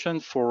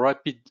situations for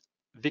rapid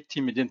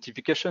victim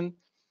identification.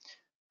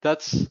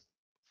 That's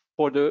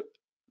for the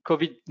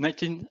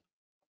COVID-19.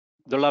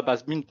 The lab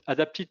has been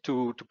adapted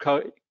to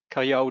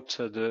carry out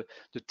the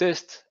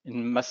test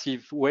in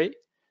massive way.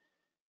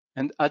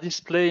 And as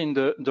displayed in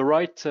the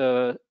right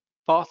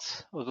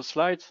part of the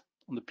slide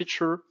on the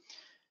picture,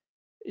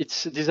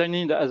 it's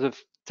designed as a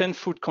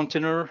 10-foot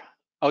container,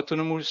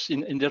 autonomous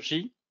in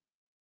energy,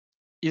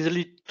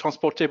 easily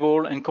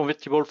transportable and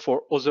convertible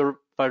for other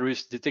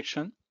virus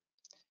detection.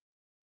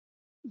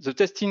 The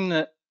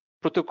testing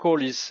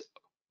protocol is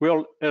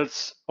World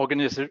Health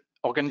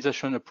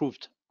Organization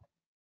approved.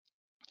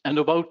 And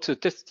about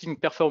testing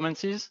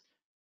performances,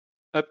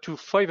 up to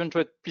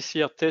 500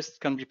 PCR tests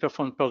can be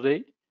performed per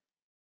day,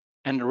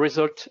 and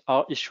results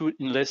are issued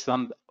in less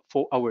than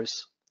 4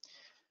 hours.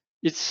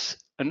 It's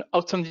an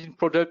outstanding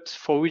product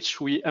for which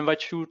we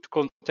invite you to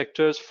contact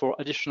us for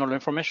additional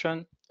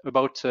information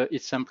about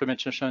its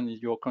implementation in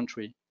your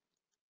country.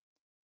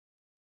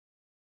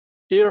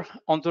 Here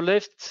on the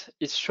left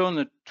is shown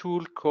a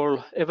tool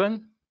called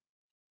Even,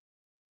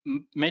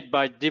 made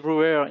by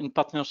Deveryware in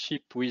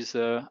partnership with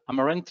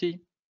Amaranti.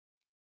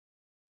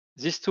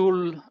 This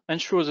tool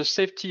ensures the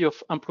safety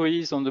of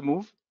employees on the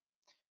move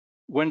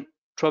when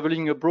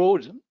traveling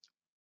abroad,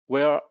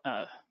 where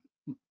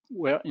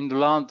in the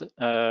land,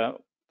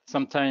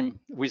 sometimes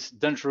with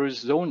dangerous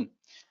zone,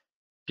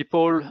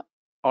 people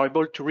are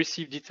able to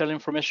receive detailed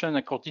information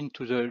according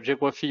to the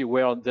geography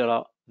where they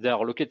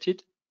are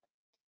located.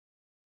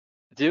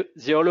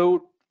 They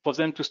allow for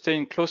them to stay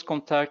in close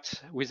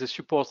contact with the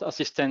support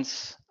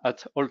assistants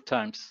at all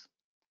times.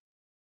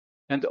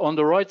 And on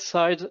the right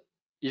side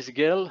is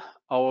Gale,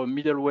 our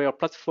middleware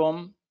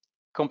platform,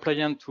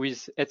 compliant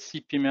with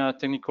Esri PIMEA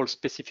technical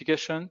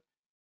specification,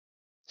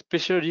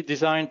 specially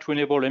designed to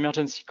enable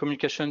emergency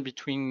communication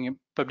between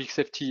public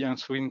safety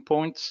answering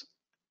points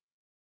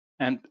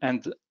and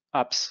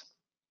apps.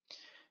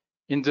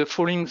 In the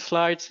following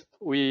slides,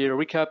 we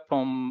recap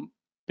on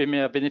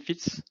PIMEA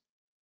benefits,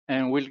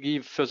 and we'll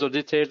give further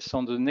details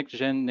on the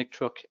next-gen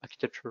network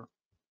architecture.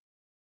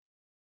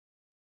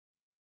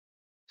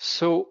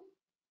 So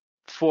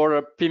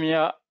for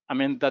PIMEA, I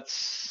mean, that's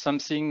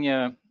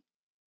something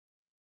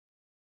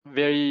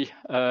very,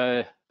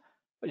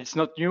 it's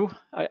not new,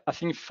 I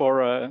think,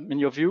 for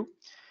many of you.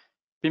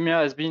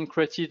 PIMEA has been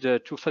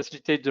created to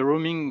facilitate the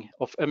roaming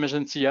of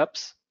emergency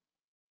apps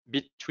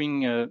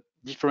between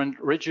different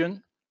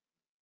regions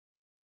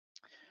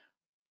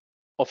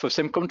of the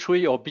same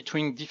country or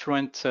between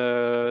different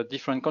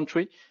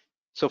countries.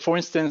 So for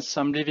instance,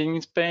 I'm living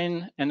in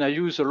Spain and I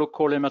use a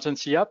local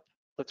emergency app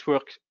that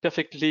works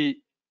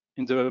perfectly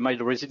in my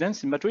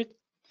residence in Madrid.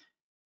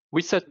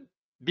 With that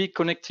big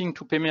connecting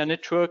to PIMEA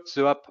network,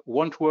 the app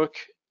won't work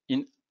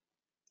in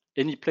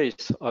any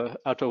place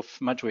out of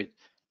Madrid.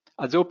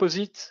 At the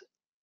opposite,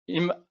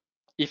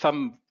 if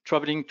I'm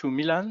traveling to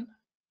Milan,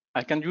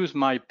 I can use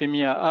my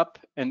PIMEA app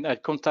and I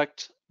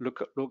contact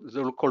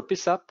the local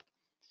PIS app.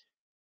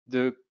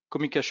 The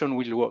communication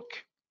will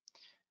work.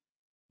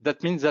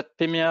 That means that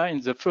PIMEA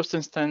in the first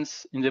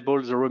instance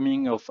enables the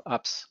roaming of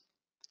apps.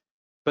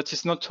 But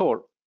it's not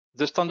all.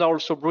 The standard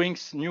also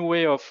brings new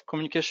way of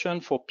communication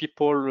for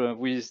people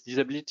with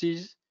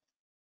disabilities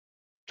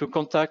to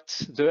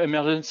contact the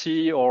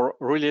emergency or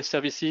relay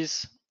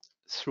services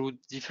through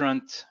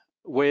different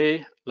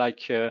way,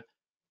 like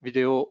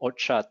video or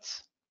chat.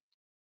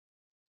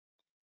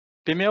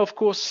 PEMEA, of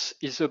course,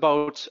 is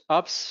about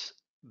apps,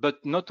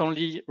 but not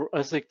only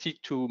restricted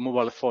to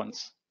mobile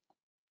phones.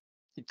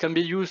 It can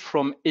be used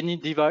from any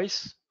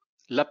device,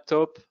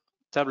 laptop,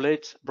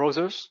 tablet,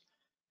 browsers,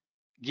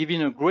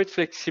 giving a great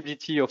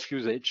flexibility of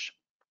usage.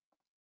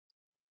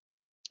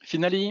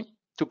 Finally,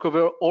 to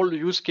cover all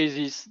use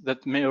cases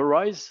that may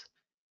arise,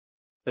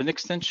 an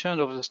extension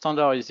of the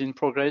standard is in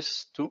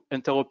progress to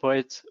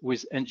interoperate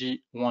with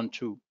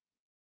NG12.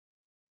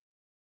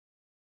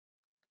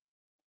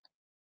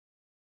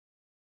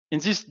 In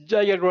this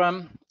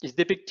diagram is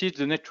depicted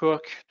the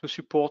network to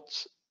support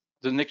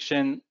the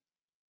next-gen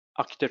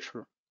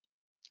architecture.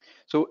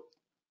 So,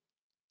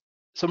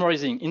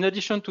 summarizing, in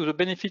addition to the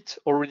benefits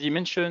already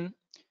mentioned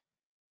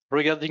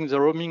regarding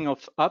the roaming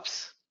of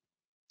apps,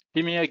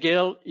 PEMEA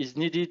GALE is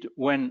needed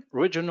when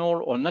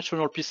regional or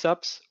national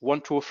PSAPs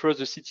want to offer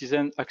the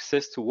citizen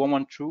access to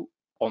 112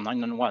 or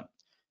 911,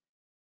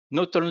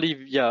 not only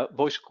via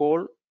voice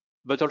call,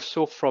 but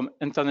also from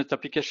internet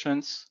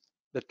applications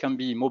that can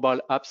be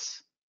mobile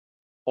apps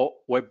or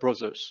web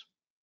browsers.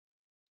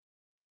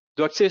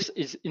 The access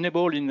is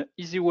enabled in an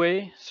easy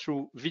way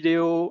through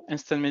video,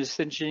 instant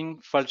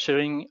messaging, file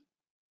sharing,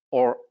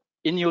 or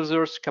any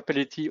other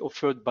capability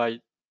offered by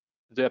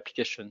the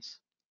applications.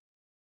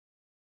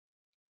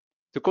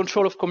 The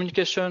control of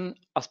communication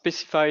as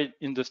specified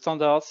in the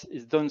standards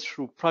is done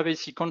through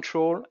privacy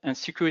control and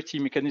security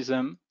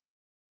mechanism,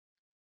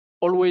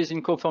 always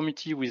in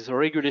conformity with the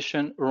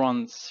regulation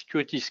around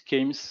security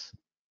schemes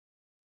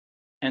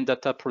and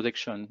data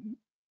protection.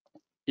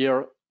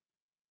 Here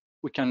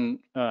we can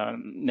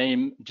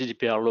name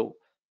GDPR law.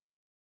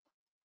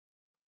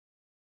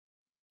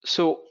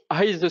 So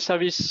how is the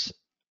service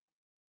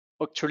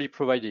actually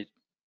provided?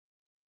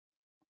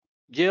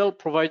 GALE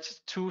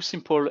provides two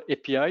simple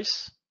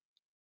APIs,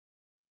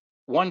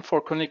 one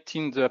for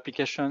connecting the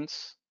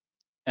applications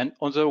and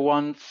other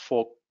one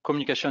for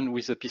communication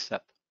with the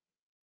PSAP.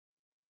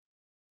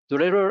 The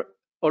latter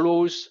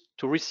allows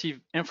to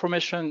receive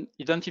information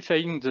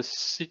identifying the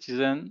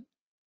citizen,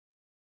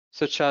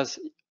 such as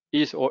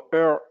his or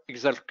her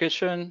exact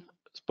location,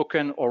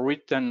 spoken or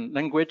written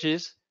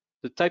languages,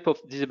 the type of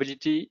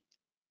disability,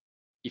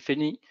 if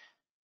any,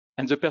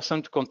 and the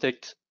person to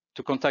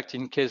contact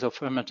in case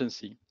of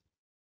emergency.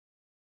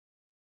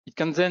 It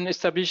can then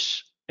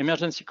establish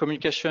emergency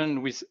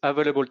communication with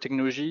available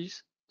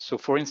technologies. So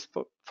for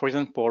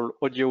example,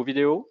 audio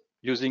video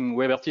using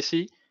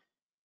WebRTC,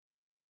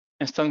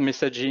 instant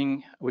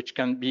messaging, which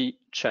can be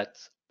chat,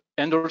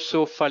 and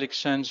also file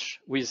exchange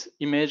with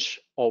image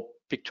or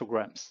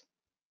pictograms.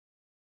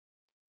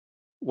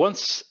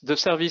 Once the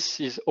service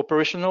is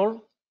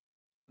operational,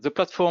 the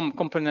platform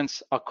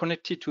components are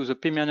connected to the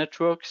PEMEA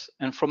networks,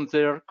 and from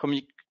there,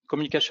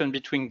 communication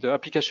between the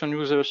application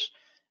users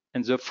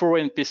and the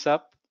foreign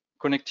PSAP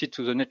connected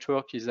to the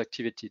network is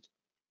activated.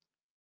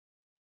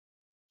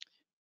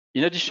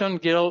 In addition,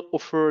 GALE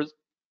offers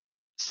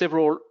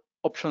several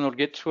optional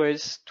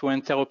gateways to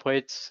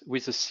interoperate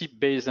with a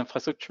SIP-based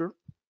infrastructure,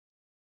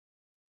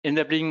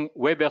 enabling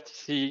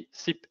WebRTC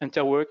SIP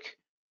interwork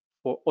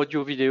for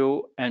audio,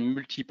 video, and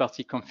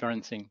multi-party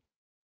conferencing.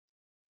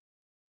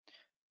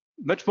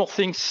 Much more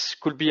things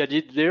could be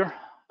added there,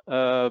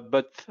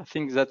 but I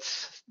think that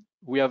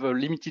we have a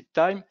limited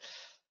time.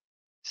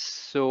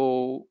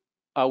 So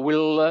I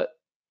will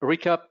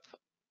recap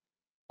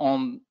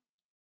on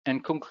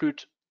and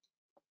conclude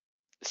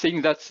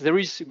saying that there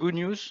is good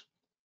news.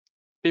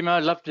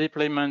 PEMEA lab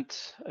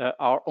deployment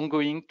are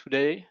ongoing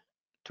today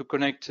to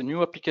connect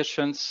new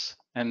applications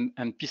and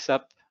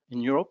PSAP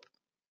in Europe.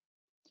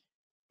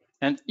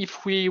 And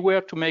if we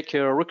were to make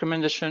a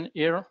recommendation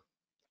here,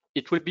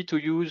 it will be to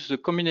use the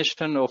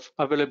combination of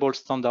available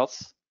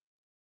standards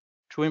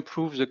to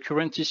improve the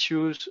current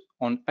issues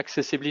on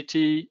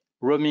accessibility,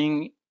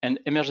 roaming, and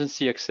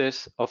emergency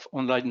access of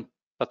online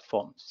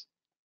platforms.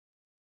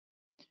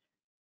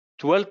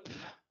 To help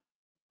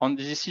on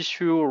this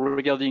issue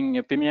regarding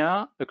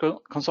PEMEA, a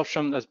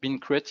consortium has been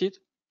created.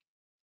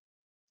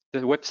 The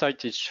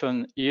website is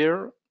shown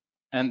here,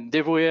 and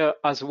Deveryware,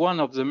 as one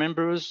of the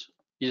members,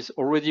 is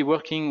already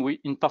working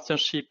in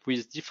partnership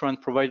with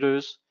different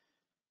providers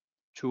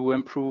to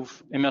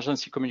improve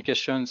emergency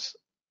communications,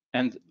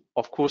 and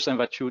of course, I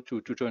invite you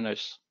to join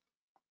us.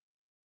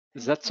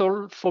 That's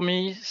all for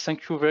me.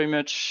 Thank you very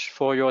much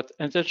for your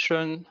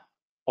attention.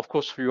 Of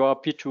course, we are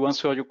happy to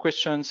answer your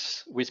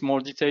questions with more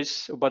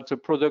details about the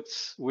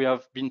products we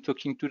have been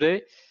talking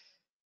today.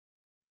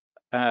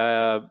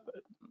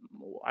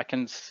 I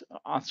can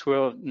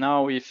answer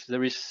now if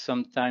there is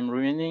some time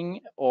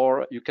remaining,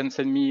 or you can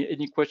send me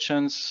any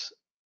questions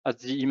at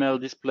the email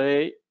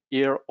display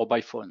here or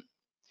by phone.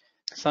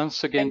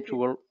 Thanks again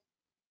to all.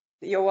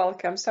 You're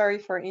welcome. Sorry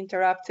for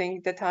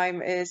interrupting. The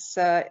time is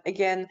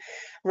again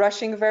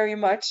rushing very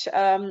much.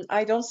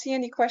 I don't see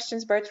any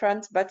questions,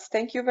 Bertrand, but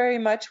thank you very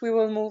much. We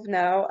will move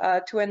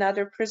now to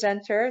another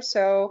presenter.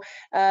 So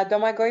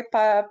Domagoj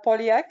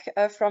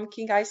Poliak from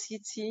King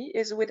ICT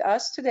is with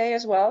us today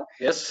as well.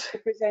 Yes. To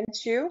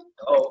present you.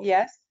 Hello.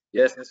 Yes.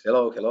 Yes. Yes.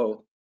 Hello.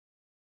 Hello.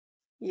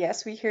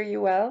 Yes, we hear you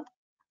well.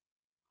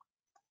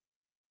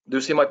 Do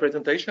you see my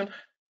presentation?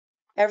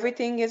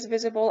 Everything is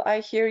visible. I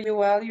hear you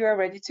well. You are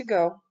ready to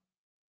go.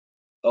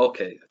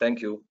 Okay.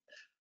 Thank you.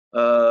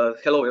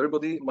 Hello,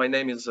 everybody. My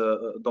name is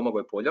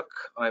Domagoj Poliak.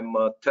 I'm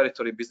a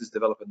Territory Business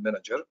Development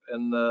Manager,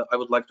 and I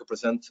would like to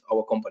present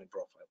our company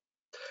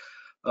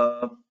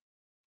profile.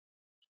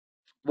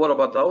 What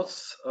about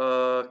us?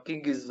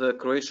 King is a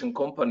Croatian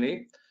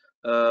company.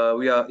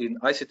 We are in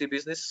ICT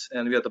business,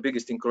 and we are the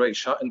biggest in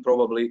Croatia and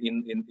probably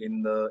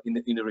in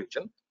the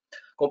region.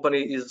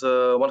 Company is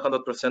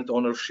 100%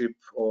 ownership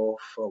of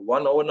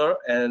one owner,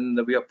 and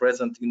we are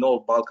present in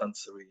all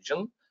Balkans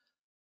region.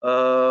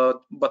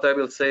 But I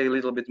will say a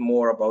little bit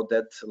more about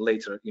that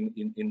later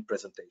in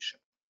presentation.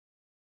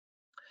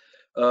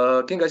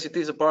 King ICT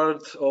is a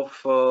part of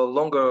a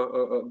longer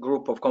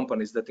group of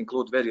companies that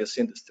include various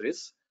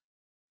industries,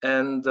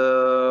 and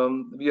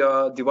we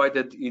are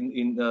divided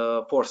in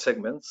 4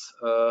 segments: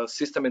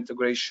 system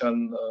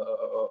integration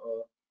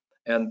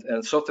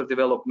and software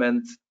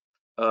development,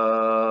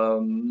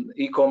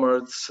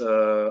 e-commerce,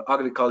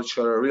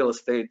 agriculture, real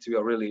estate. We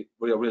are really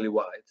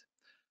wide.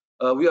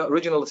 We are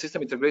regional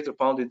system integrator,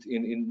 founded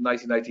in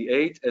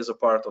 1998 as a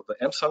part of the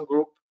EMSAN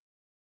group.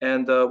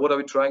 And what are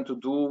we trying to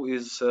do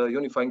is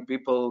unifying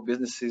people,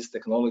 businesses,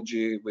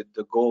 technology with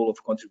the goal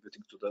of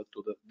contributing to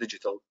the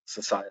digital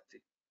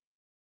society.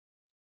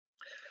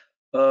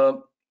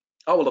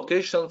 Our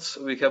locations: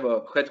 we have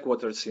a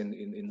headquarters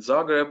in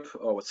Zagreb,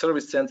 our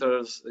service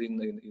centers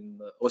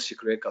in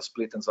Osijek, Rijeka,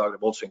 Split, and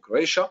Zagreb, also in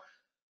Croatia,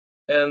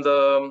 and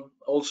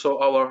also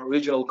our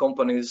regional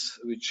companies,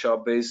 which are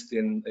based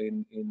in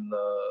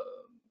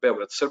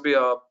Beograd,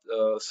 Serbia,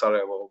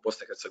 Sarajevo,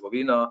 Bosnia and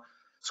Herzegovina,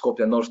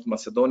 Skopje, North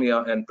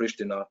Macedonia, and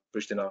Pristina,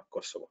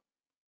 Kosovo.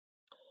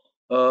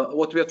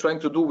 What we are trying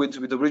to do with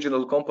the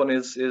regional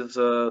companies is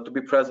to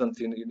be present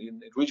in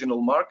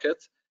regional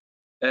market,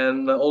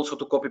 and also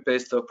to copy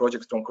paste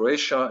projects from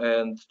Croatia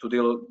and to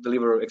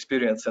deliver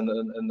experience and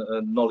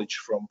knowledge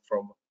from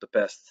the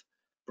past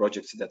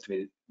projects that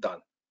we've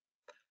done.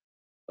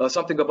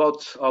 Something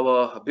about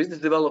our business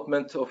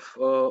development of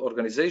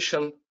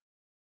organization.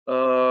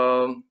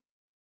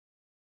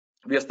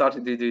 We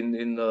started it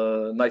in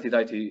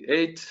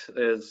 1998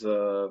 as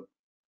a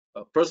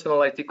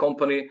personal IT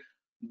company.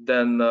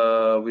 Then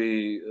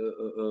we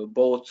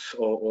bought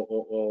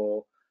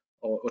or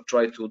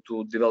tried to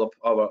develop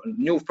our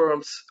new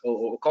firms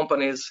or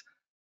companies.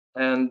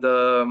 And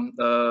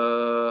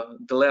the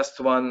last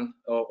one,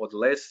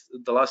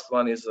 the last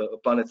one is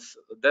Planet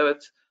 9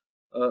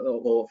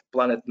 or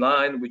Planet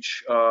 9,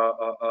 which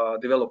are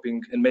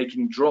developing and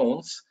making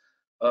drones,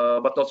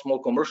 but not small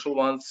commercial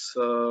ones,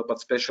 but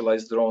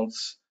specialized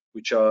drones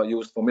which are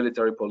used for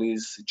military,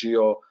 police,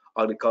 geo,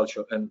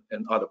 agriculture, and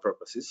other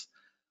purposes.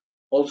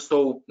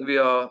 Also, we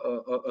are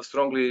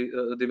strongly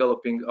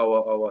developing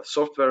our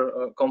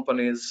software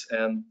companies,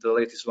 and the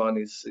latest one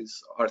is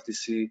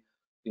RTC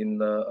in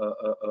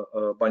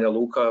Banja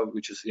Luka,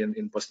 which is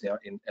in Bosnia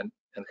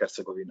and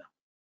Herzegovina.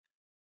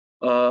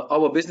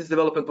 Our business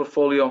development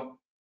portfolio,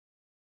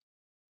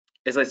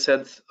 as I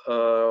said,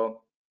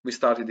 we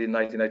started in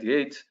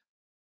 1998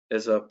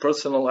 as a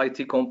personal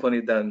IT company,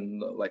 then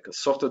like a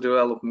software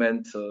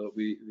development.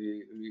 We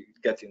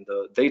get in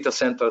the data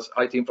centers,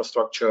 IT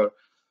infrastructure,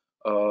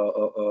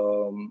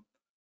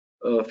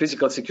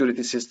 physical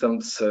security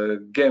systems,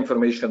 game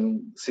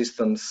information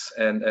systems,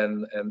 and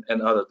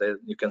other that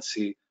you can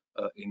see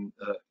in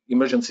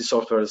emergency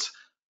softwares,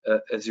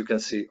 as you can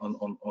see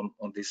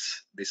on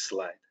this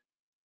slide.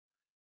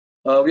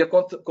 We are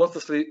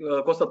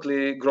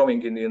constantly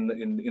growing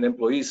in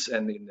employees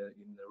and in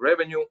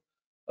revenue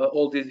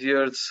all these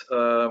years.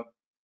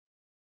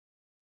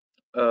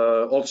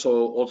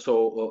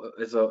 Also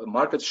as a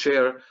market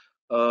share.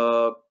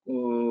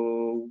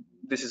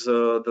 This is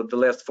the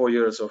last 4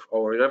 years of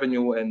our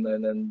revenue, and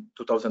then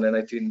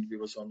 2019 we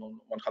was on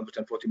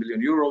 140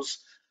 million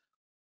euros.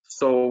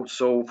 So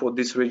for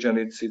this region,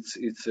 it's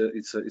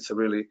a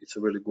really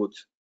good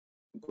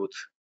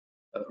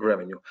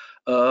revenue.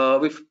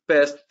 We've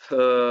passed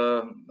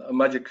a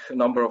magic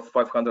number of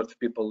 500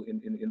 people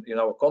in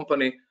our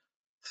company.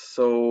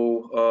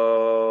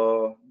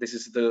 So this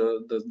is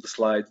the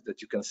slide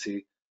that you can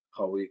see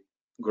how we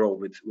grow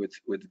with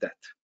that.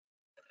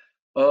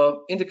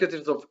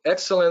 Indicators of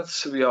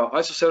excellence: we are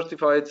ISO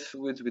certified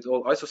with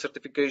all ISO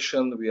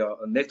certification. We are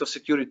NATO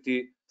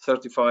security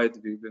certified.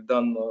 We've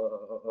done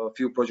a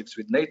few projects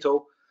with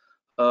NATO.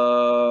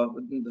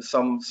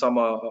 Some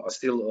are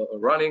still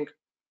running.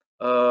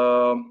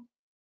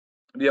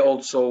 We are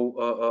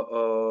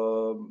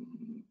also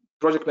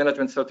project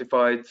management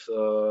certified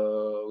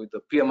with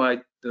the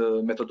PMI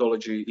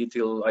methodology,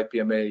 ETIL,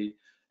 IPMA,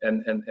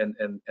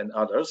 and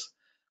others.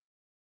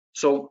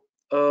 So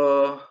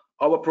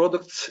our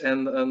products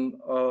and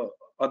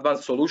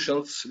advanced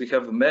solutions, we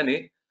have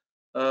many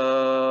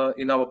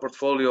in our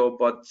portfolio,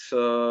 but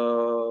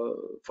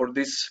for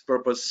this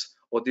purpose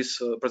or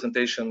this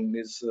presentation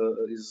is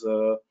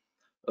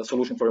a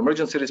solution for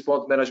emergency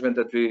response management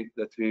that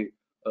we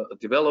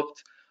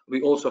developed.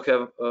 We also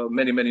have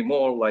many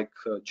more, like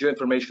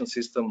geoinformation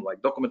system,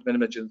 like document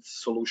management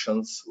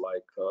solutions,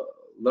 like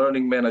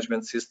learning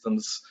management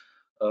systems.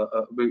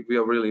 We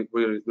are really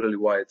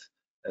wide,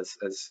 as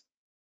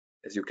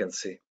you can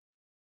see.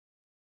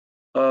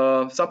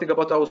 Something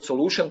about our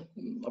solution,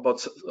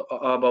 about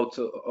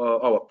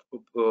our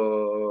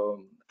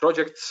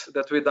projects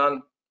that we've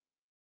done.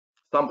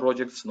 Some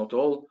projects, not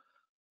all.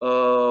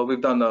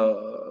 We've done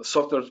a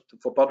software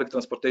for public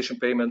transportation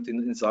payment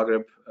in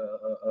Zagreb,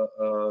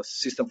 a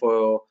system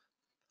for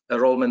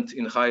enrollment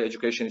in higher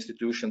education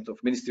institutions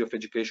of Ministry of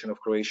Education of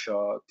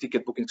Croatia,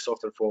 ticket booking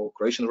software for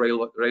Croatian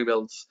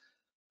railways,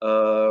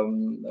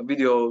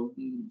 video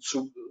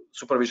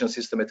supervision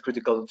system at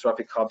critical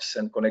traffic hubs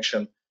and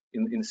connection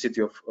in the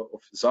city of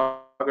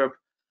Zagreb,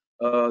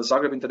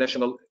 Zagreb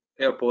International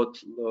Airport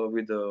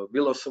with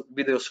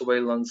video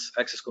surveillance,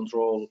 access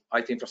control,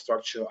 IT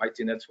infrastructure, IT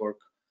network,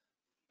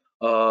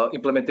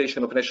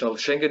 implementation of national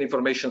Schengen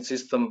information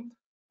system,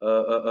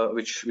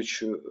 which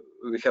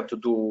we have to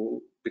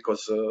do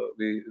because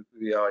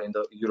we are in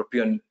the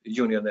European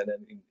Union and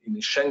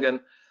in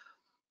Schengen.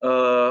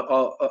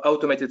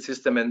 Automated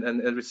system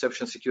and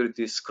reception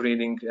security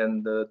screening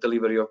and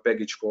delivery of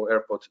baggage for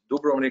airport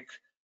Dubrovnik,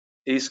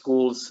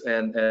 e-schools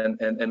and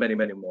many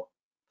more.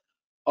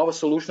 Our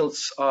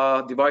solutions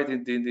are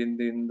divided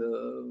in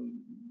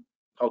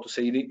how to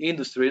say, in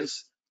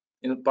industries,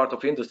 in part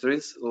of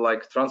industries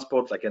like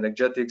transport, like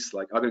energetics,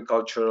 like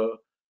agriculture,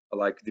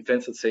 like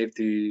defense and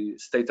safety,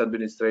 state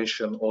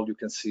administration. All you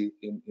can see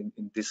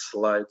in this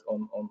slide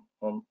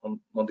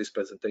on this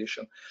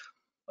presentation.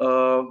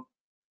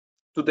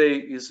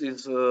 Today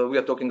we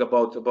are talking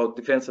about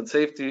defense and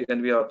safety,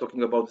 and we are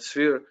talking about the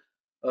sphere.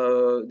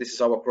 This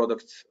is our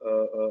product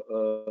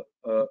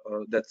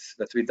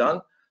that we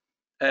done,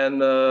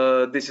 and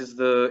this is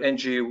the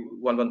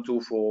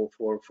NG112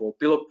 for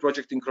pilot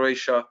project in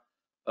Croatia.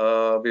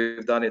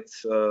 We've done it.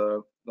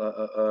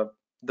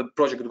 The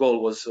project goal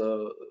was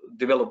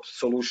develop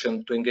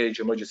solution to engage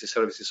emergency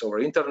services over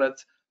internet.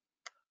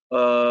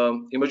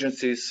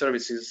 Emergency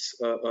services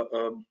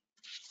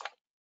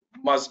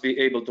must be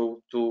able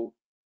to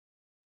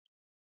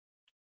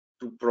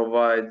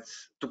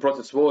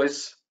process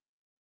voice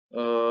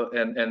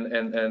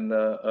and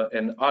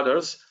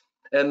others,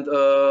 and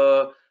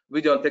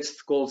video and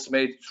text calls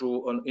made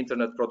through an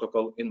internet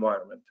protocol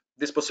environment.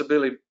 This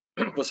possibility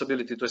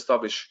to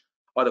establish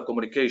other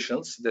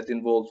communications that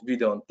involve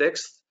video and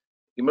text,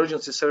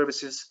 emergency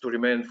services to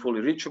remain fully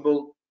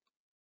reachable,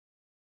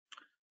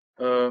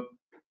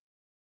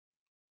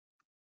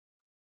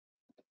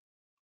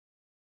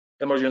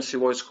 emergency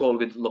voice call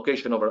with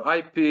location over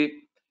IP,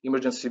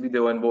 emergency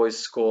video and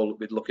voice call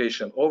with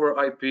location over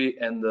IP,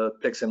 and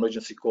text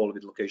emergency call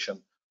with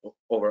location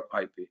over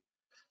IP.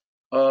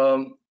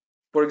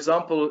 For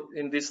example,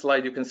 in this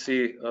slide, you can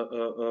see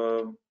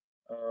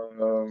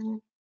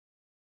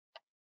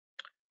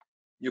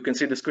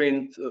the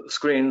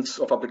screens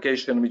of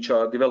application which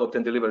are developed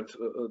and delivered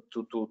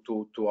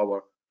to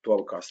our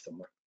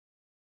customer.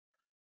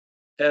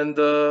 And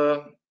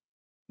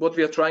what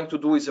we are trying to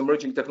do is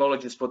emerging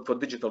technologies for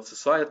digital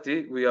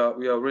society. We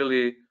are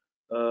really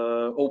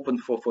open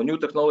for new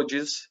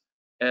technologies,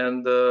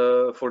 and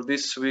for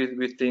this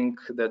we think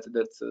that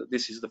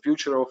this is the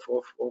future of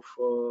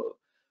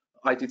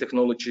IT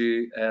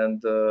technology,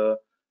 and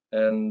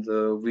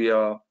we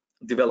are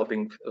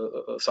developing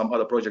some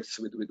other projects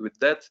with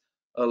that,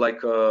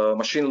 like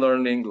machine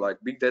learning, like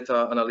big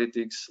data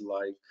analytics,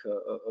 like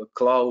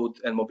cloud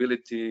and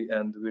mobility,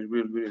 and we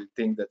really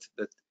think that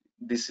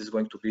this is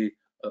going to be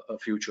a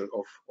future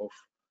of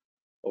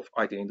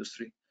IT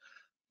industry.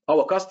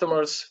 Our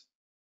customers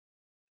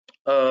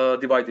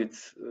divided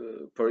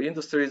per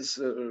industries.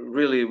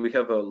 Really, we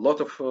have a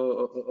lot of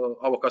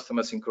our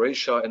customers in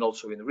Croatia and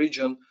also in the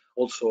region,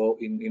 also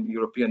in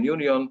European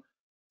Union.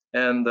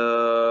 And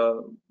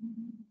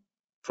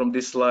from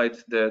this slide,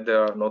 they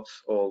are not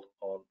all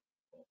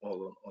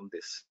on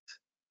this.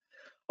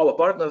 Our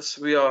partners,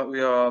 we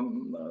are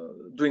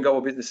doing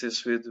our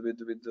businesses with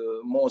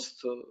the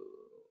most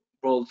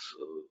world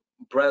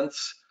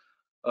brands.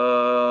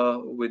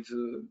 With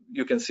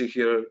you can see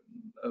here,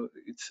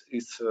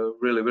 it's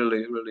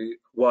really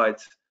wide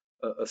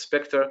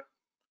spectrum.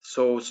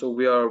 So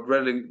we are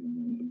really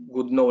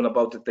good known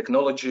about the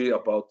technology,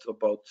 about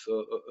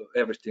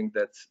everything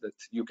that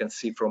you can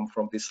see from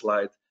this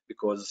slide,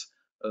 because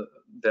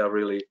there are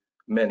really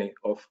many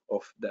of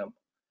them.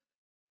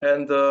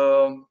 And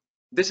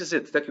this is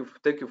it. Thank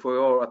you for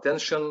your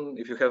attention.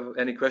 If you have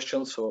any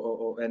questions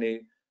or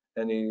any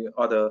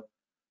other,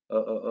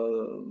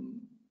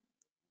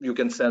 you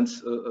can send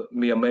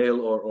me a mail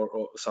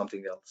or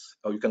something else,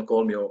 or you can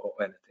call me or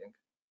anything.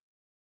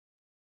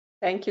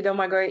 Thank you,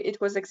 Domagoj. It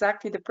was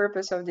exactly the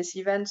purpose of this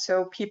event.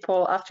 So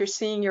people, after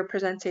seeing your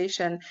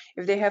presentation,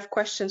 if they have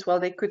questions, well,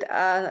 they could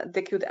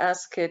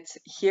ask it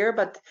here.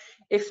 But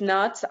if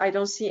not, I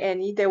don't see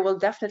any. They will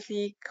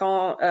definitely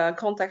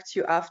contact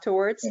you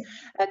afterwards.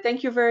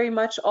 Thank you very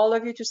much, all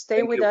of you, to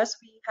stay with us.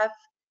 We have.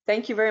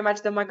 Thank you very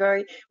much,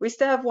 Domagoj. We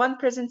still have one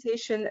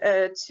presentation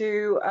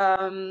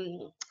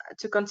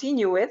to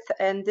continue with,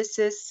 and this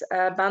is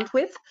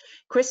bandwidth.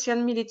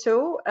 Christian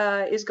Milito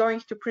is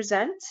going to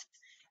present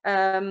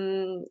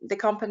the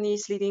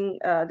company's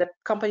the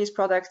company's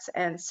products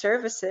and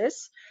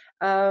services.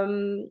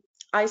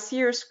 I see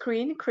your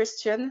screen,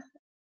 Christian.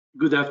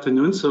 Good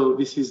afternoon. So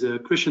this is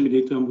Christian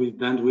Milito. I'm with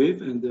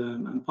Bandwidth, and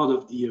I'm part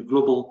of the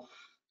global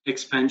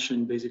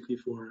expansion basically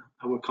for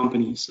our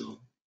company. So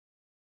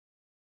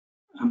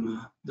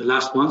I'm the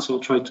last one, so I'll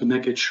try to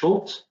make it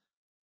short.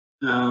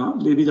 A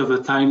little bit of a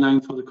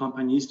timeline for the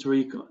company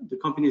history. The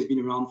company has been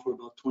around for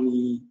about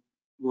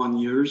 21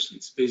 years.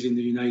 It's based in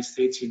the United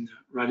States in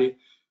Raleigh,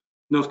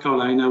 North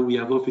Carolina. We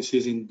have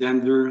offices in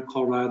Denver,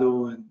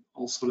 Colorado, and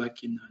also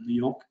like in New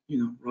York,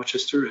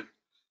 Rochester and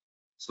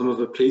some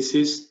other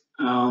places.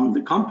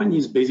 The company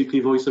is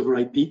basically voice over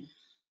IP,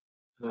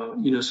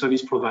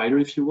 service provider,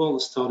 if you will.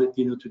 Started,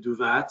 to do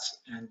that,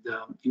 and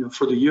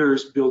for the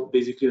years built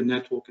basically a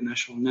network, a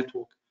national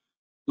network,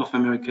 North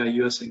America,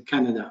 US, and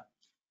Canada.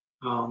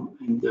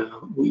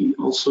 We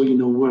also,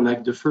 were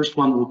like the first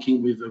one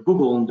working with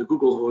Google and the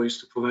Google Voice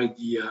to provide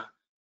the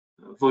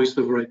voice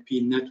over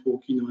IP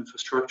network,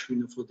 infrastructure,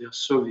 for their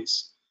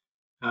service.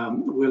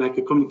 We're like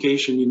a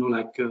communication,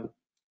 like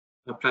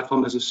a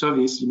platform as a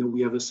service.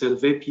 We have a set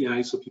of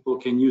APIs so people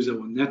can use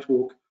our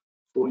network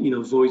for,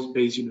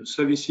 voice-based,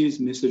 services,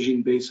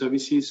 messaging-based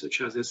services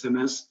such as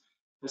SMS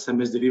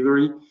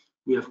delivery.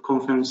 We have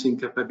conferencing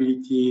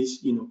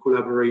capabilities,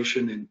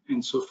 collaboration,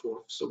 and so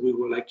forth. So we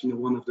were like,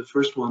 one of the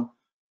first one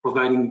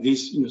providing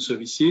these,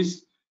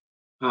 services.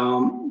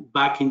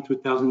 Back in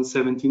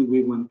 2017,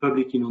 we went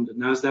public on the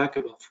NASDAQ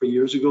about 3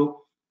 years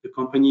ago. The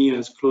company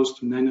has close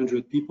to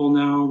 900 people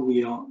now.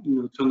 We are,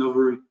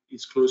 turnover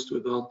is close to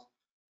about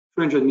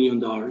 $300 million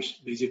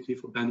basically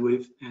for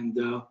Bandwidth. And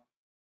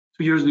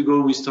 2 years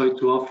ago, we started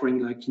to offering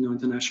like,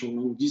 international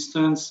long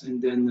distance.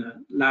 And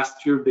then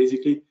last year,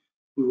 basically,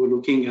 we were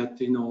looking at,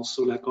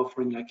 also like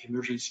offering like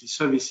emergency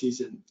services,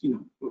 and,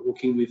 we're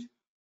working with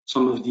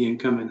some of the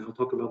income, and I'll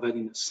talk about that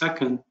in a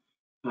second.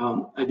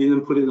 I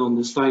didn't put it on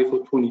the slide for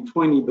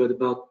 2020, but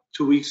about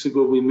 2 weeks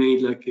ago, we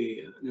made like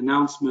an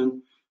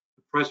announcement,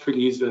 a press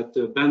release that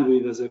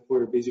Bandwidth has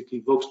acquired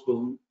basically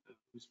Voxbone,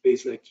 who's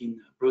based like in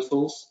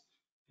Brussels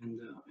and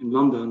in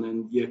London,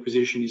 and the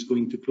acquisition is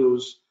going to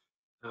close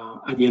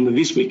at the end of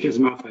this week, as a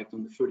matter of fact,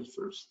 on the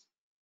 31st.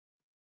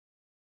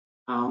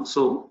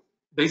 So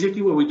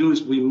basically what we do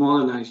is we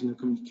modernize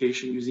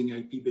communication using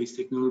IP-based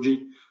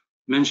technology.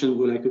 Mentioned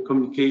we're like a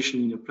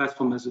communication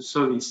platform as a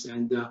service,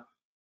 and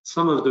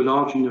some of the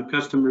large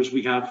customers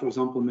we have, for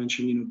example,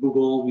 mentioned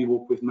Google. We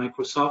work with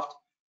Microsoft.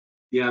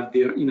 They have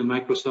their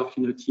Microsoft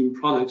team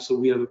products. So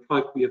we have a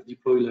product we have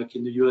deployed like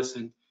in the US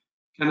and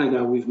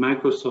Canada with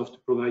Microsoft to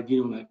provide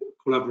like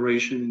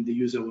collaboration, and they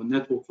use our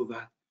network for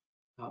that.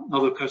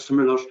 Other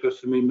large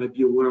customer you might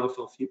be aware of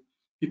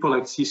people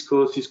like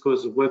Cisco. Cisco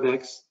is a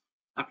WebEx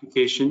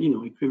application,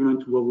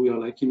 equivalent to what we are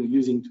like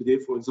using today,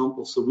 for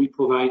example. So we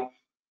provide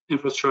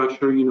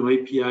infrastructure,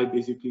 API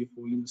basically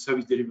for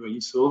service delivery.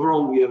 So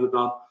overall, we have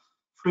about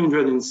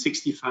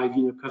 365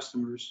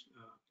 customers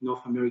in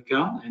North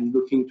America, and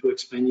looking to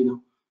expand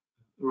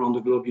around the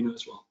globe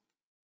as well.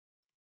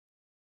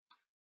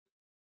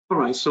 All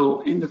right,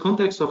 so in the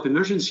context of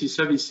emergency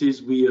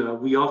services, we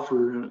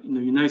offer in the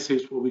United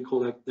States what we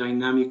call like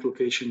dynamic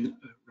location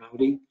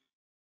routing.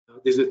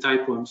 There's a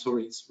typo, I'm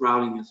sorry, it's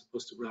routing as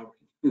opposed to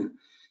routing.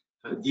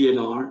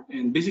 DLR,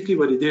 and basically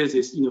what it is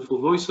for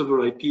voice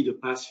over IP, the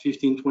past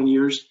 15-20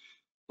 years,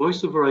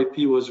 voice over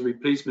IP was a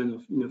replacement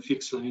of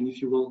fixed line,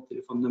 if you will,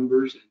 telephone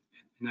numbers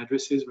and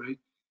addresses, right?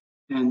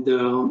 And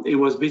it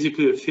was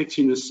basically a fixed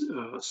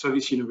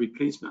service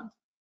replacement.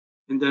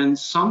 And then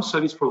some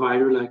service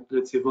provider, like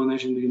let's say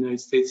Vonage in the United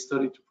States,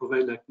 started to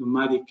provide like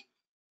nomadic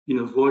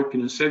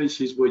VoIP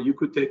services where you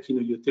could take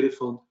your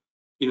telephone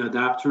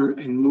adapter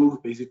and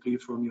move basically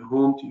from your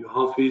home to your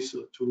office,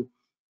 or to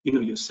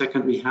your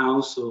secondary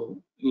house, or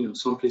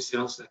someplace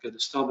else, like at a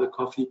Starbucks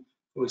coffee,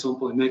 for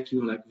example, and make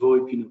like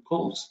VoIP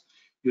calls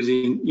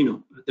using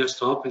a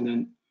desktop, and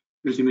then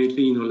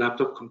ultimately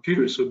laptop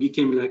computer. So it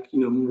became like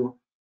more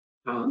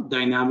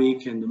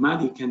dynamic and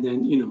nomadic. And then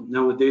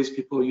nowadays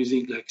people are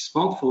using like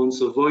smartphones,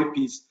 so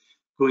VoIP is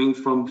going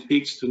from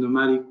fixed to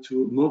nomadic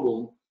to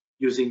mobile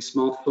using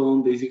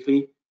smartphone,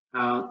 basically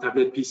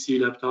tablet, PC,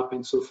 laptop,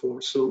 and so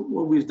forth. So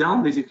what we've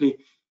done basically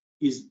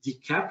is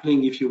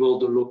decoupling, if you will,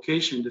 the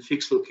location, the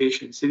fixed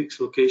location,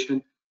 civics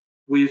location,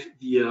 with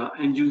the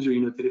end user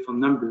telephone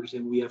numbers.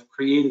 And we have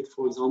created,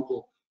 for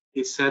example,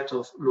 a set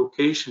of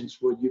locations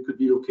where you could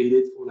be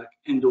located for like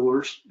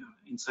indoors,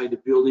 inside the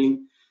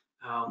building,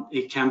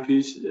 a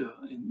campus,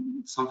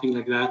 and something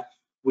like that,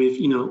 with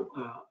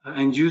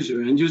end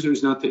user. End user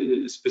is not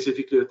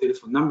specifically a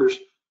telephone numbers,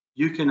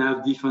 you can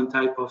have different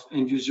type of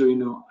end user,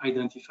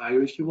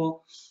 identifier, if you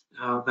will,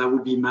 that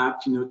would be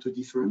mapped, to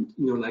different,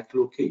 like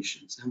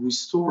locations, and we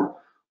store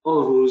all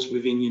of those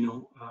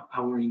within,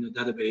 our,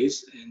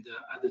 database. And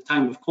at the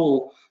time of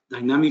call,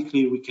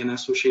 dynamically, we can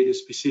associate a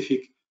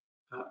specific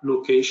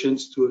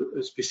locations to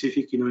a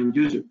specific, end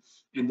user.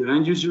 And the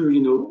end user,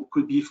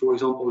 could be, for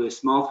example, a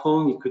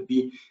smartphone, it could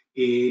be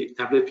a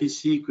tablet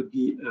PC, it could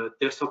be a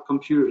desktop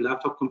computer, a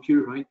laptop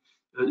computer, right?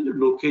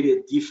 Located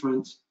at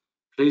different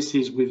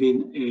places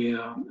within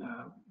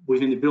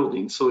a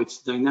building. So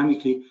it's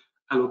dynamically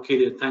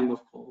allocated at time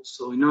of call.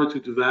 So in order to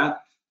do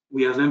that,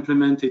 we have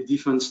implemented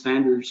different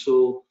standards.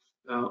 So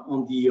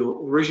on the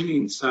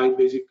originating side,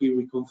 basically,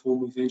 we conform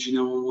with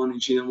NG911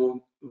 and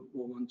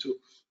G912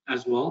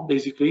 as well,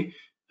 basically,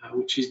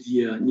 which is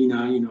the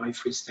EENA,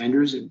 I3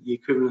 standards, and the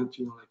equivalent,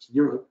 like in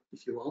Europe,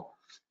 if you will,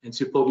 and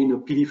support,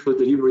 PD flow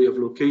delivery of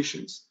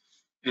locations.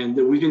 And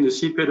within the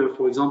CPEDER,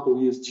 for example,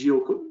 we use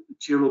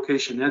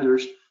geolocation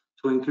headers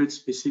to include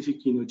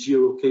specific,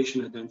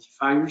 geolocation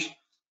identifiers.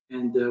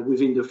 And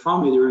within the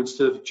farm header,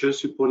 instead of just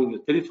supporting the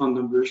telephone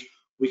numbers,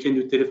 we can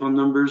do telephone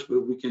numbers,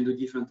 but we can do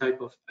different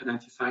type of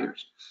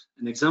identifiers.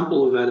 An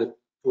example of that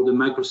for the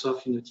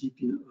Microsoft,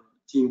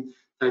 team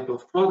type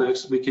of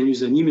products, we can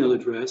use an email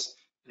address,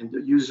 and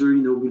the user,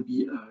 will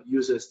be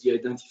used as the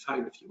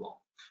identifier, if you will.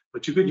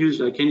 But you could use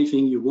like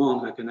anything you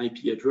want, like an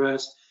IP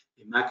address,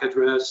 a MAC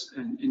address,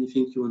 and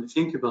anything you want to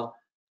think about,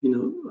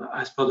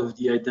 as part of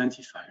the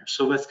identifier.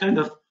 So that's kind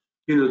of,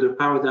 the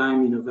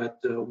paradigm,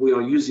 that we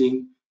are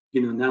using,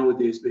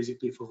 nowadays,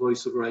 basically for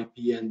voice over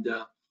IP. And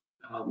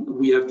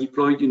we have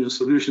deployed,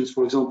 solutions,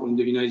 for example, in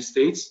the United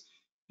States.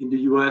 In the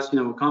US,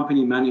 a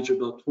company managed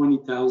about 20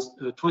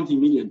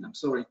 million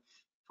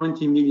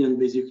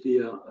basically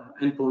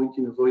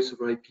endpoint, voice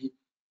over IP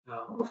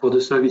for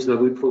the service that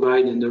we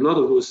provide, and a lot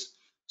of those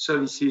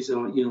services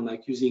are,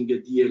 like using the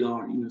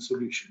DLR,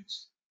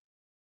 solutions.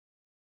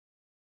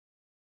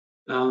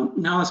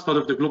 Now, as part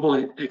of the global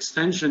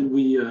extension,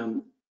 we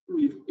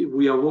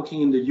are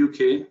working in the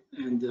UK,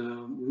 and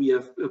we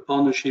have a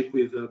partnership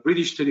with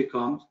British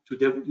Telecom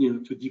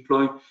to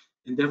deploy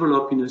and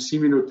develop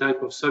similar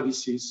type of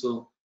services.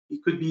 So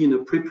it could be in a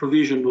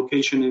pre-provisioned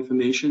location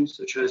information,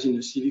 such as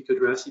civic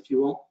address, if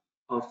you will,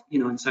 of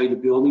inside the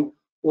building,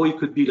 or it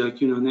could be like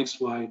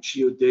nXWise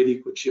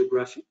geodetic or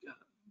geographic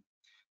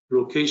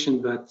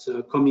location that's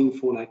coming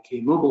for like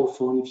a mobile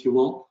phone, if you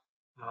will.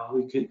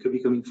 It could be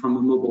coming from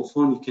a mobile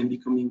phone. It can be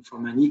coming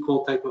from an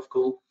equal type of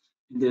call.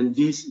 And then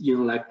this,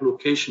 like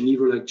location,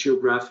 either like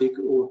geographic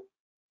or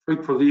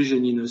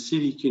pre-provision,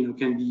 civic,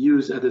 can be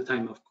used at the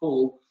time of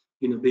call,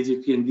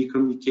 basically, and be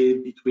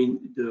communicated between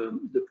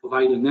the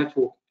provider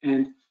network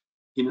and,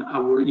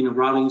 our,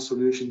 routing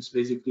solutions,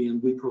 basically.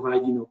 And we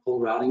provide, call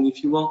routing,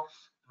 if you will,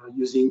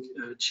 using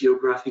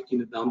geographic,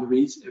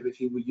 boundaries.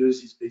 Everything we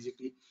use is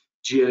basically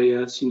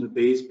GIS,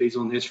 based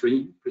on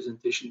Esri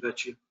presentation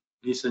that you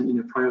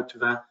listen, prior to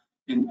that,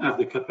 and have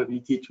the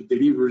capability to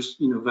deliver,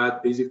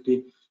 that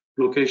basically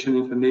location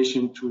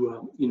information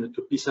to,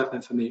 to PSAP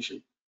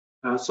information.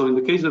 So in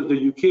the case of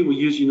the UK, we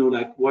use,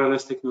 like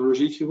wireless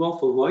technology, if you will,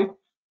 for VoIP,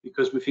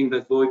 because we think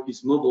that VoIP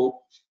is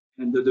mobile,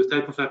 and the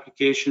type of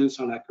applications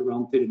are like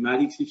around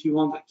telematics, if you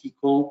want, like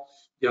eCall.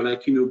 They're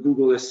like,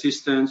 Google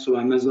Assistant or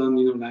Amazon,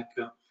 like,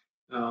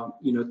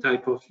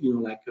 type of,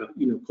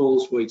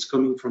 calls where it's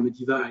coming from a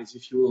device,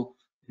 if you will,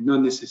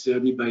 not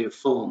necessarily by a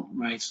phone,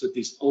 right? So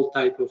this all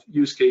type of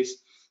use case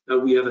that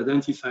we have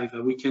identified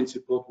that we can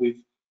support with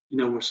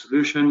our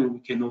solution, and we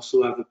can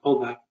also have a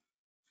callback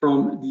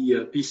from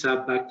the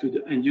PSAP back to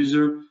the end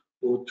user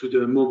or to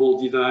the mobile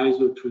device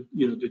or to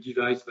the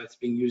device that's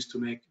being used to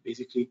make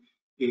basically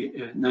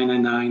a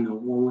 999 or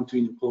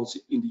 112 calls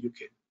in the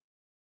UK.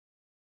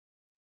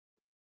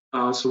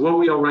 So where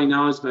we are right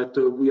now is that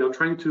we are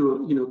trying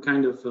to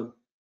kind of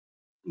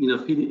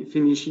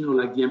finish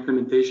like the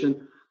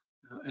implementation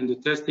and the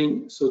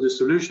testing. So the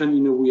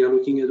solution, we are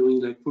looking at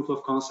doing like proof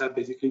of concept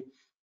basically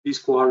this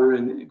quarter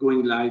and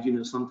going live,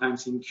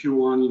 sometimes in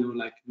Q1,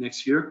 like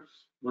next year,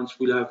 once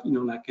we'll have,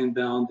 like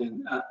inbound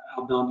and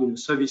outbound,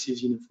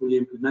 services, fully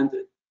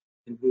implemented.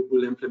 And we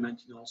will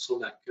implement, also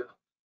like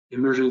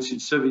emergency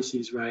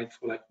services, right,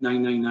 for like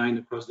 999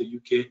 across the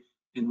UK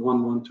and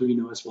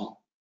 112, as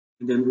well.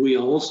 And then we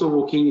are also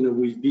working,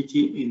 with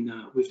BT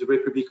with the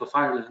Republic of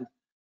Ireland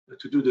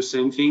to do the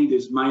same thing.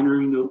 There's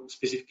minor,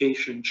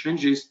 specification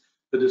changes,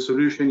 but the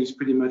solution is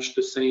pretty much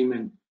the same,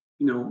 and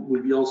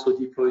will be also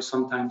deployed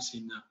sometimes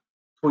in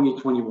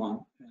 2021.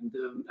 And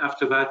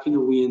after that,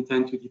 we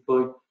intend to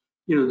deploy,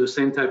 the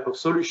same type of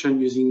solution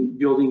using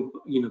building,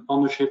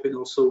 partnership, and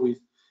also with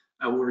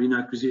our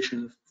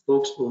acquisition of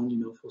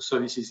Volkswagen, for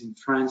services in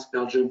France,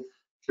 Belgium,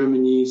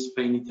 Germany,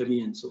 Spain,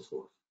 Italy, and so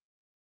forth.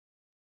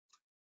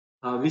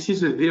 This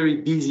is a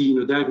very busy,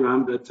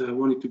 diagram, but I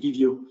wanted to give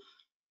you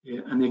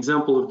an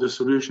example of the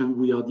solution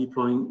we are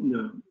deploying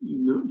in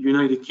the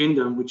United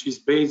Kingdom, which is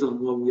based on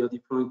what we are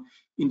deploying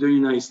in the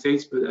United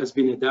States, but has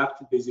been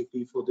adapted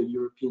basically for the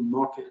European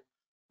market.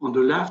 On the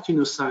left,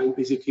 side,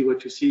 basically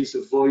what you see is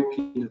a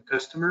VoIP,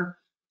 customer.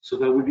 So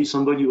that would be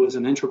somebody who has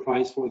an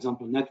enterprise, for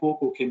example,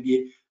 network, or can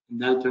be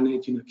an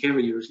alternate,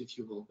 carriers, if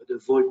you will, but a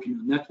VoIP,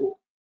 network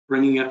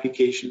running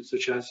applications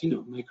such as,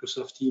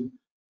 Microsoft Teams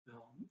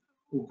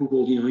or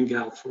Google,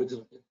 Hangout, for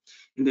example.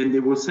 And then they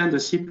will send a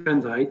SIP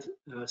invite,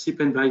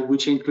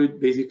 which include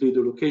basically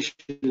the location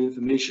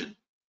information.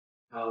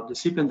 The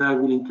SIP invite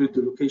will include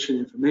the location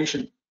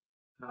information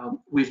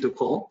with the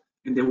call,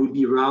 and then will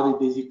be routed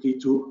basically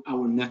to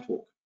our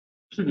network.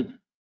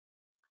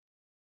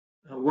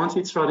 Once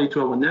it's routed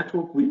to our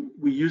network,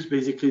 we use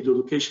basically the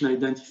location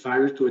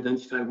identifier to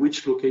identify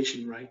which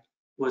location, right,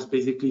 was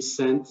basically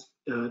sent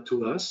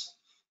to us.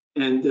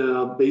 And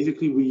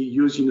basically we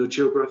use,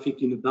 geographic,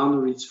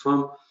 boundaries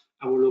from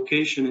our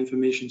location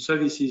information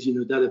services,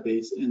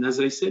 database. And as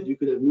I said, you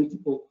could have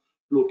multiple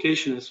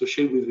locations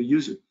associated with a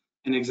user.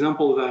 An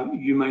example of that,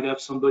 you might have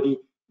somebody,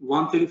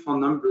 one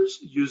telephone numbers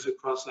used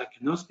across like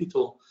an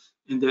hospital,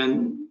 and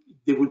then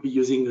they would be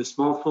using a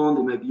smartphone,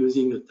 they might be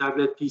using a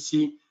tablet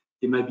PC,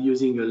 they might be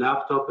using a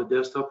laptop, a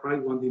desktop,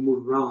 right, when they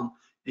move around.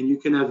 And you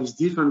can have these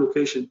different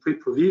locations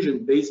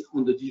pre-provisioned based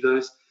on the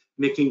device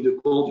making the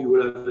call. You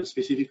will have a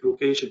specific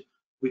location,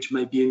 which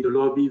might be in the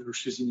lobby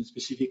versus in a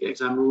specific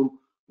exam room,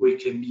 where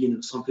it can be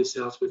in someplace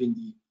else within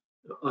the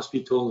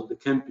hospital or the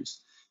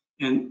campus.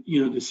 And,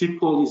 the SIP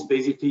call is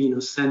basically,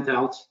 sent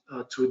out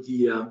to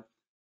the,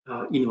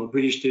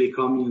 British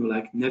Telecom,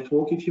 like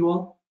network, if you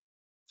will,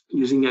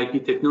 using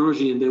IP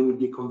technology, and then will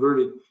be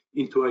converted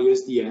into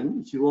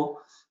ISDN, if you will.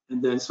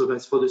 And then, so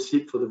that's for the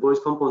SIP, for the voice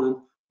component.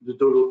 The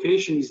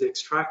location is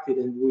extracted,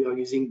 and we are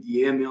using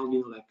the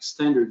AML, like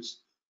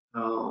standards.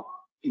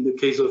 In the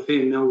case of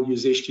AML, we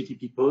use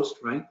HTTP post,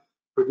 right,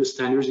 for the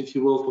standards, if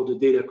you will, for the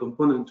data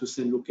component to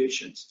send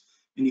locations.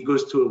 And it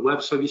goes to a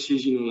web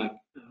services, like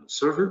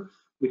server,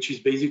 which is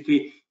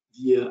basically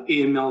the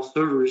AML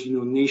servers,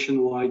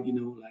 nationwide,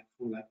 like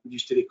for like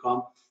British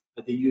Telecom,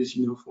 that they use,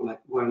 for like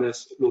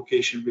wireless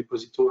location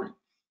repository.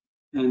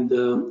 And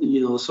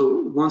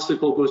so once the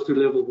call goes to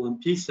level 1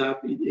 PSAP,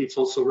 it's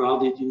also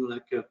routed,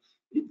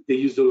 they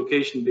use the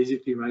location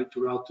basically, right,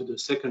 to route to the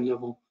second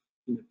level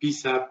in the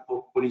PSAP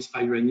or police,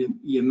 fire, and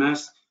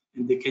EMS,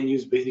 and they can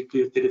use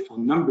basically a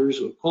telephone numbers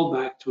or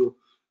callback to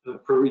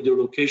provide the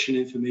location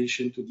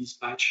information to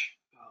dispatch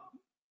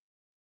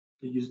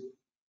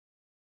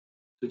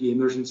to the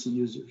emergency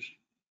users.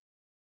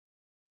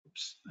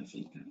 Oops, I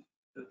think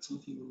I got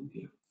something wrong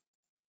here.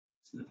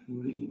 It's not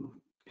moving anymore.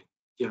 Okay.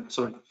 Yeah,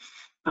 sorry.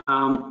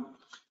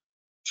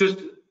 Just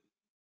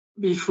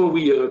before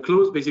we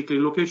close, basically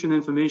location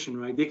information,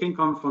 right? They can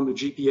come from the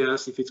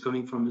GPS. If it's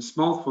coming from a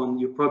smartphone,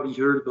 you probably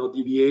heard about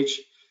DBH,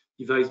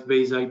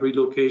 device-based hybrid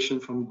location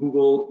from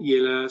Google,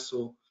 ELS,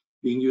 or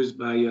being used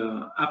by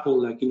Apple,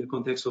 like in the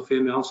context of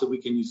AML, so we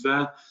can use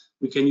that.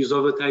 We can use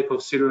other type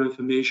of serial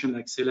information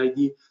like cell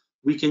ID.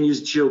 We can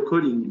use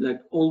geocoding,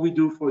 like all we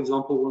do, for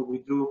example, when we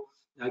do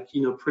like,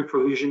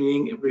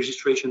 pre-provisioning and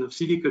registration of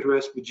civic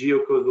address, we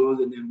geocode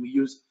those, and then we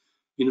use,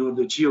 the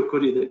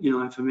geocoded,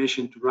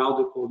 information to route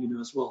the call,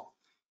 as well.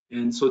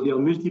 And so there are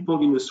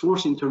multiple,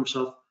 source in terms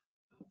of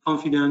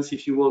confidence,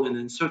 if you will, and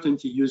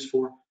uncertainty used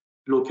for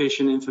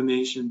location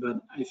information.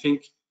 But I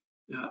think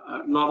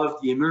a lot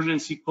of the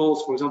emergency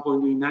calls, for example,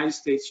 in the United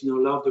States, a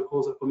lot of the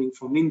calls are coming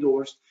from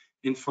indoors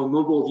and from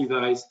mobile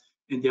device,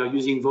 and they are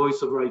using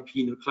voice over IP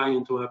in a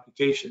client or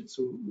application.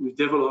 So we've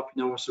developed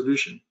in our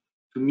solution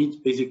to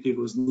meet basically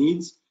those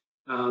needs.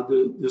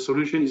 The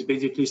solution is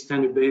basically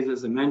standard-based,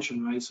 as I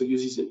mentioned, right? So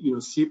uses,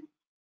 SIP,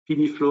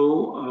 PD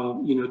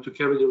flow, to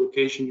carry the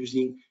location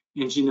using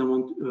NG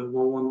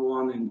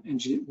 111 and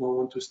NG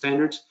 112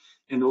 standards,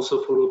 and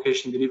also for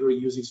location delivery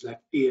uses like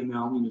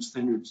AML,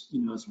 standards,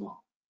 as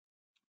well.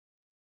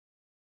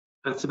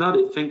 That's about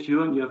it. Thank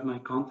you, and you have my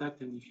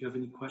contact. And if you have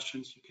any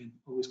questions, you can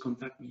always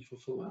contact me for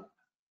follow-up.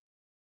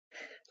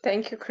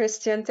 Thank you,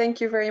 Christian.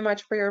 Thank you very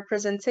much for your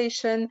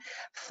presentation,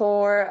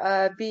 for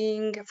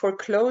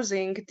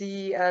closing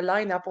the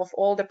lineup of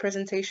all the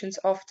presentations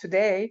of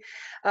today.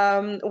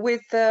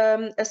 With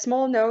a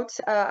small note,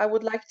 I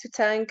would like to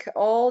thank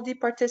all the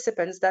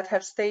participants that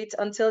have stayed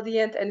until the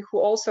end and who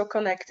also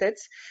connected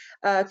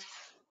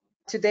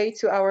today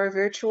to our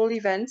virtual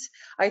event.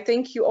 I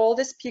thank you all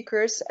the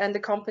speakers and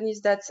the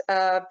companies that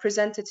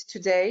presented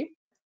today.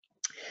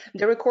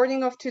 The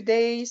recording of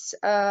today's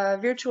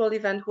virtual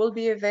event will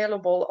be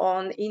available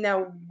on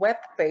EENA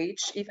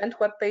webpage, event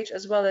webpage,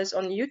 as well as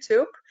on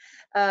YouTube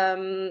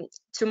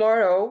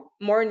tomorrow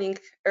morning,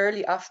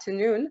 early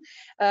afternoon,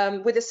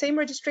 with the same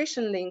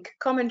registration link.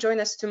 Come and join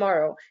us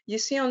tomorrow. You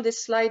see on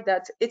this slide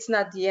that it's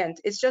not the end,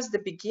 it's just the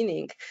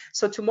beginning.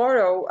 So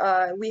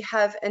tomorrow we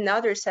have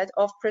another set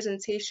of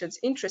presentations,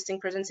 interesting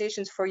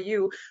presentations for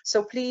you.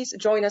 So please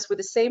join us with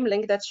the same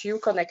link that you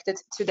connected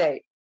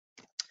today.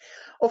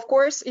 Of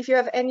course, if you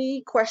have any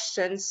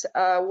questions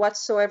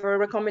whatsoever,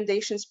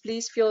 recommendations,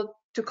 please feel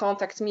to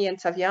contact me and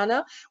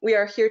Taviana. We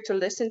are here to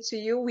listen to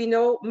you. We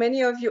know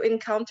many of you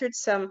encountered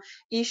some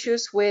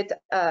issues with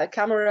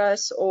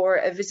cameras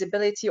or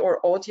visibility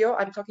or audio.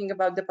 I'm talking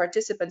about the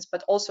participants,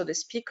 but also the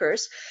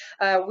speakers.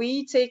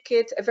 We take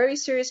it very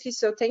seriously,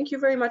 so thank you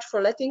very much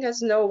for letting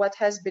us know what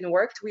has been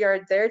worked. We are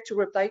there to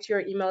reply to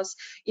your emails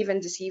even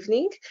this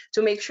evening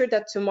to make sure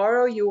that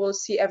tomorrow you will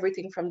see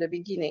everything from the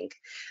beginning.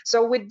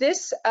 So with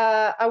this,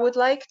 I would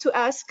like to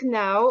ask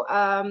now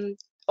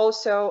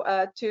also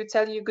to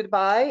tell you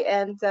goodbye,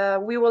 and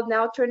we will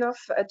now turn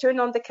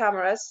on the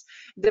cameras,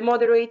 the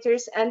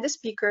moderators and the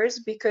speakers,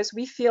 because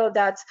we feel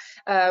that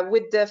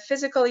with the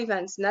physical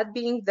events not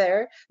being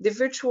there, the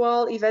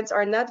virtual events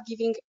are not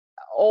giving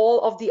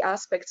all of the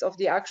aspects of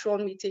the actual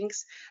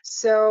meetings.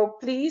 So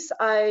please,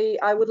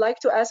 I would like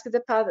to ask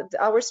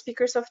our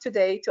speakers of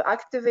today to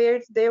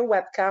activate their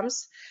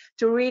webcams,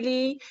 to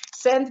really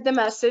send the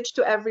message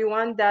to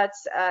everyone that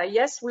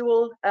yes, we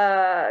will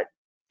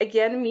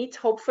again meet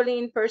hopefully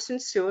in person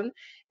soon.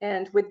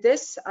 And with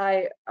this,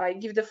 I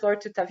give the floor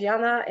to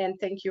Taviana, and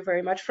thank you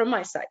very much from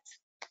my side.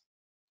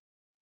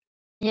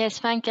 Yes,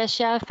 thanks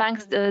Kasia,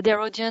 thanks their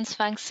audience,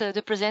 thanks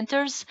the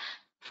presenters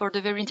for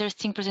the very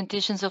interesting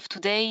presentations of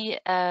today.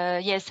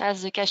 Yes,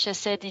 as Kasia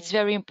said, it's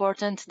very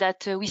important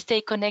that we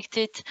stay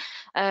connected.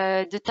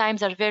 The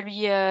times are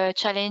very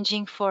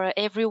challenging for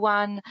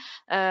everyone,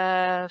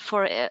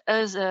 for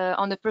us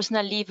on a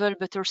personal level,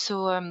 but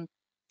also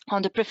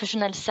on the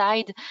professional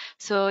side.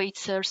 So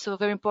it's also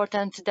very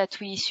important that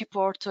we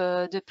support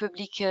the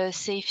public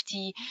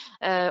safety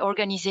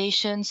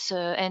organizations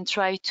and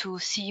try to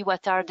see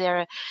what are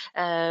their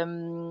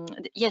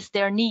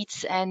their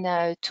needs,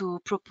 and to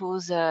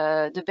propose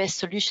the best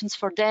solutions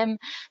for them.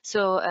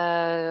 So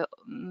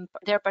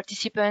their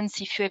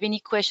participants, if you have any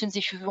questions,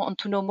 if you want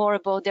to know more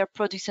about their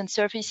products and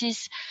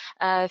services,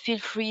 feel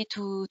free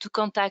to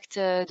contact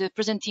the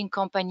presenting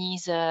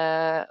companies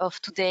of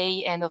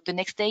today and of the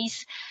next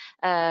days.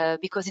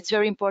 Because it's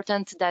very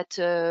important that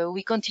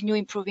we continue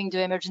improving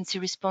the emergency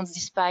response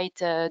despite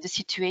the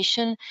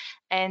situation.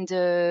 And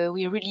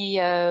we really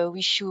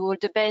wish you all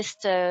the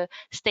best,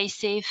 stay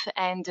safe,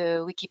 and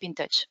we keep in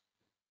touch.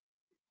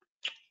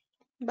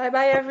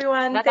 Bye-bye,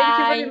 everyone. Bye-bye. Thank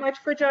you very much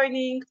for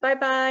joining.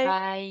 Bye-bye.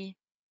 Bye.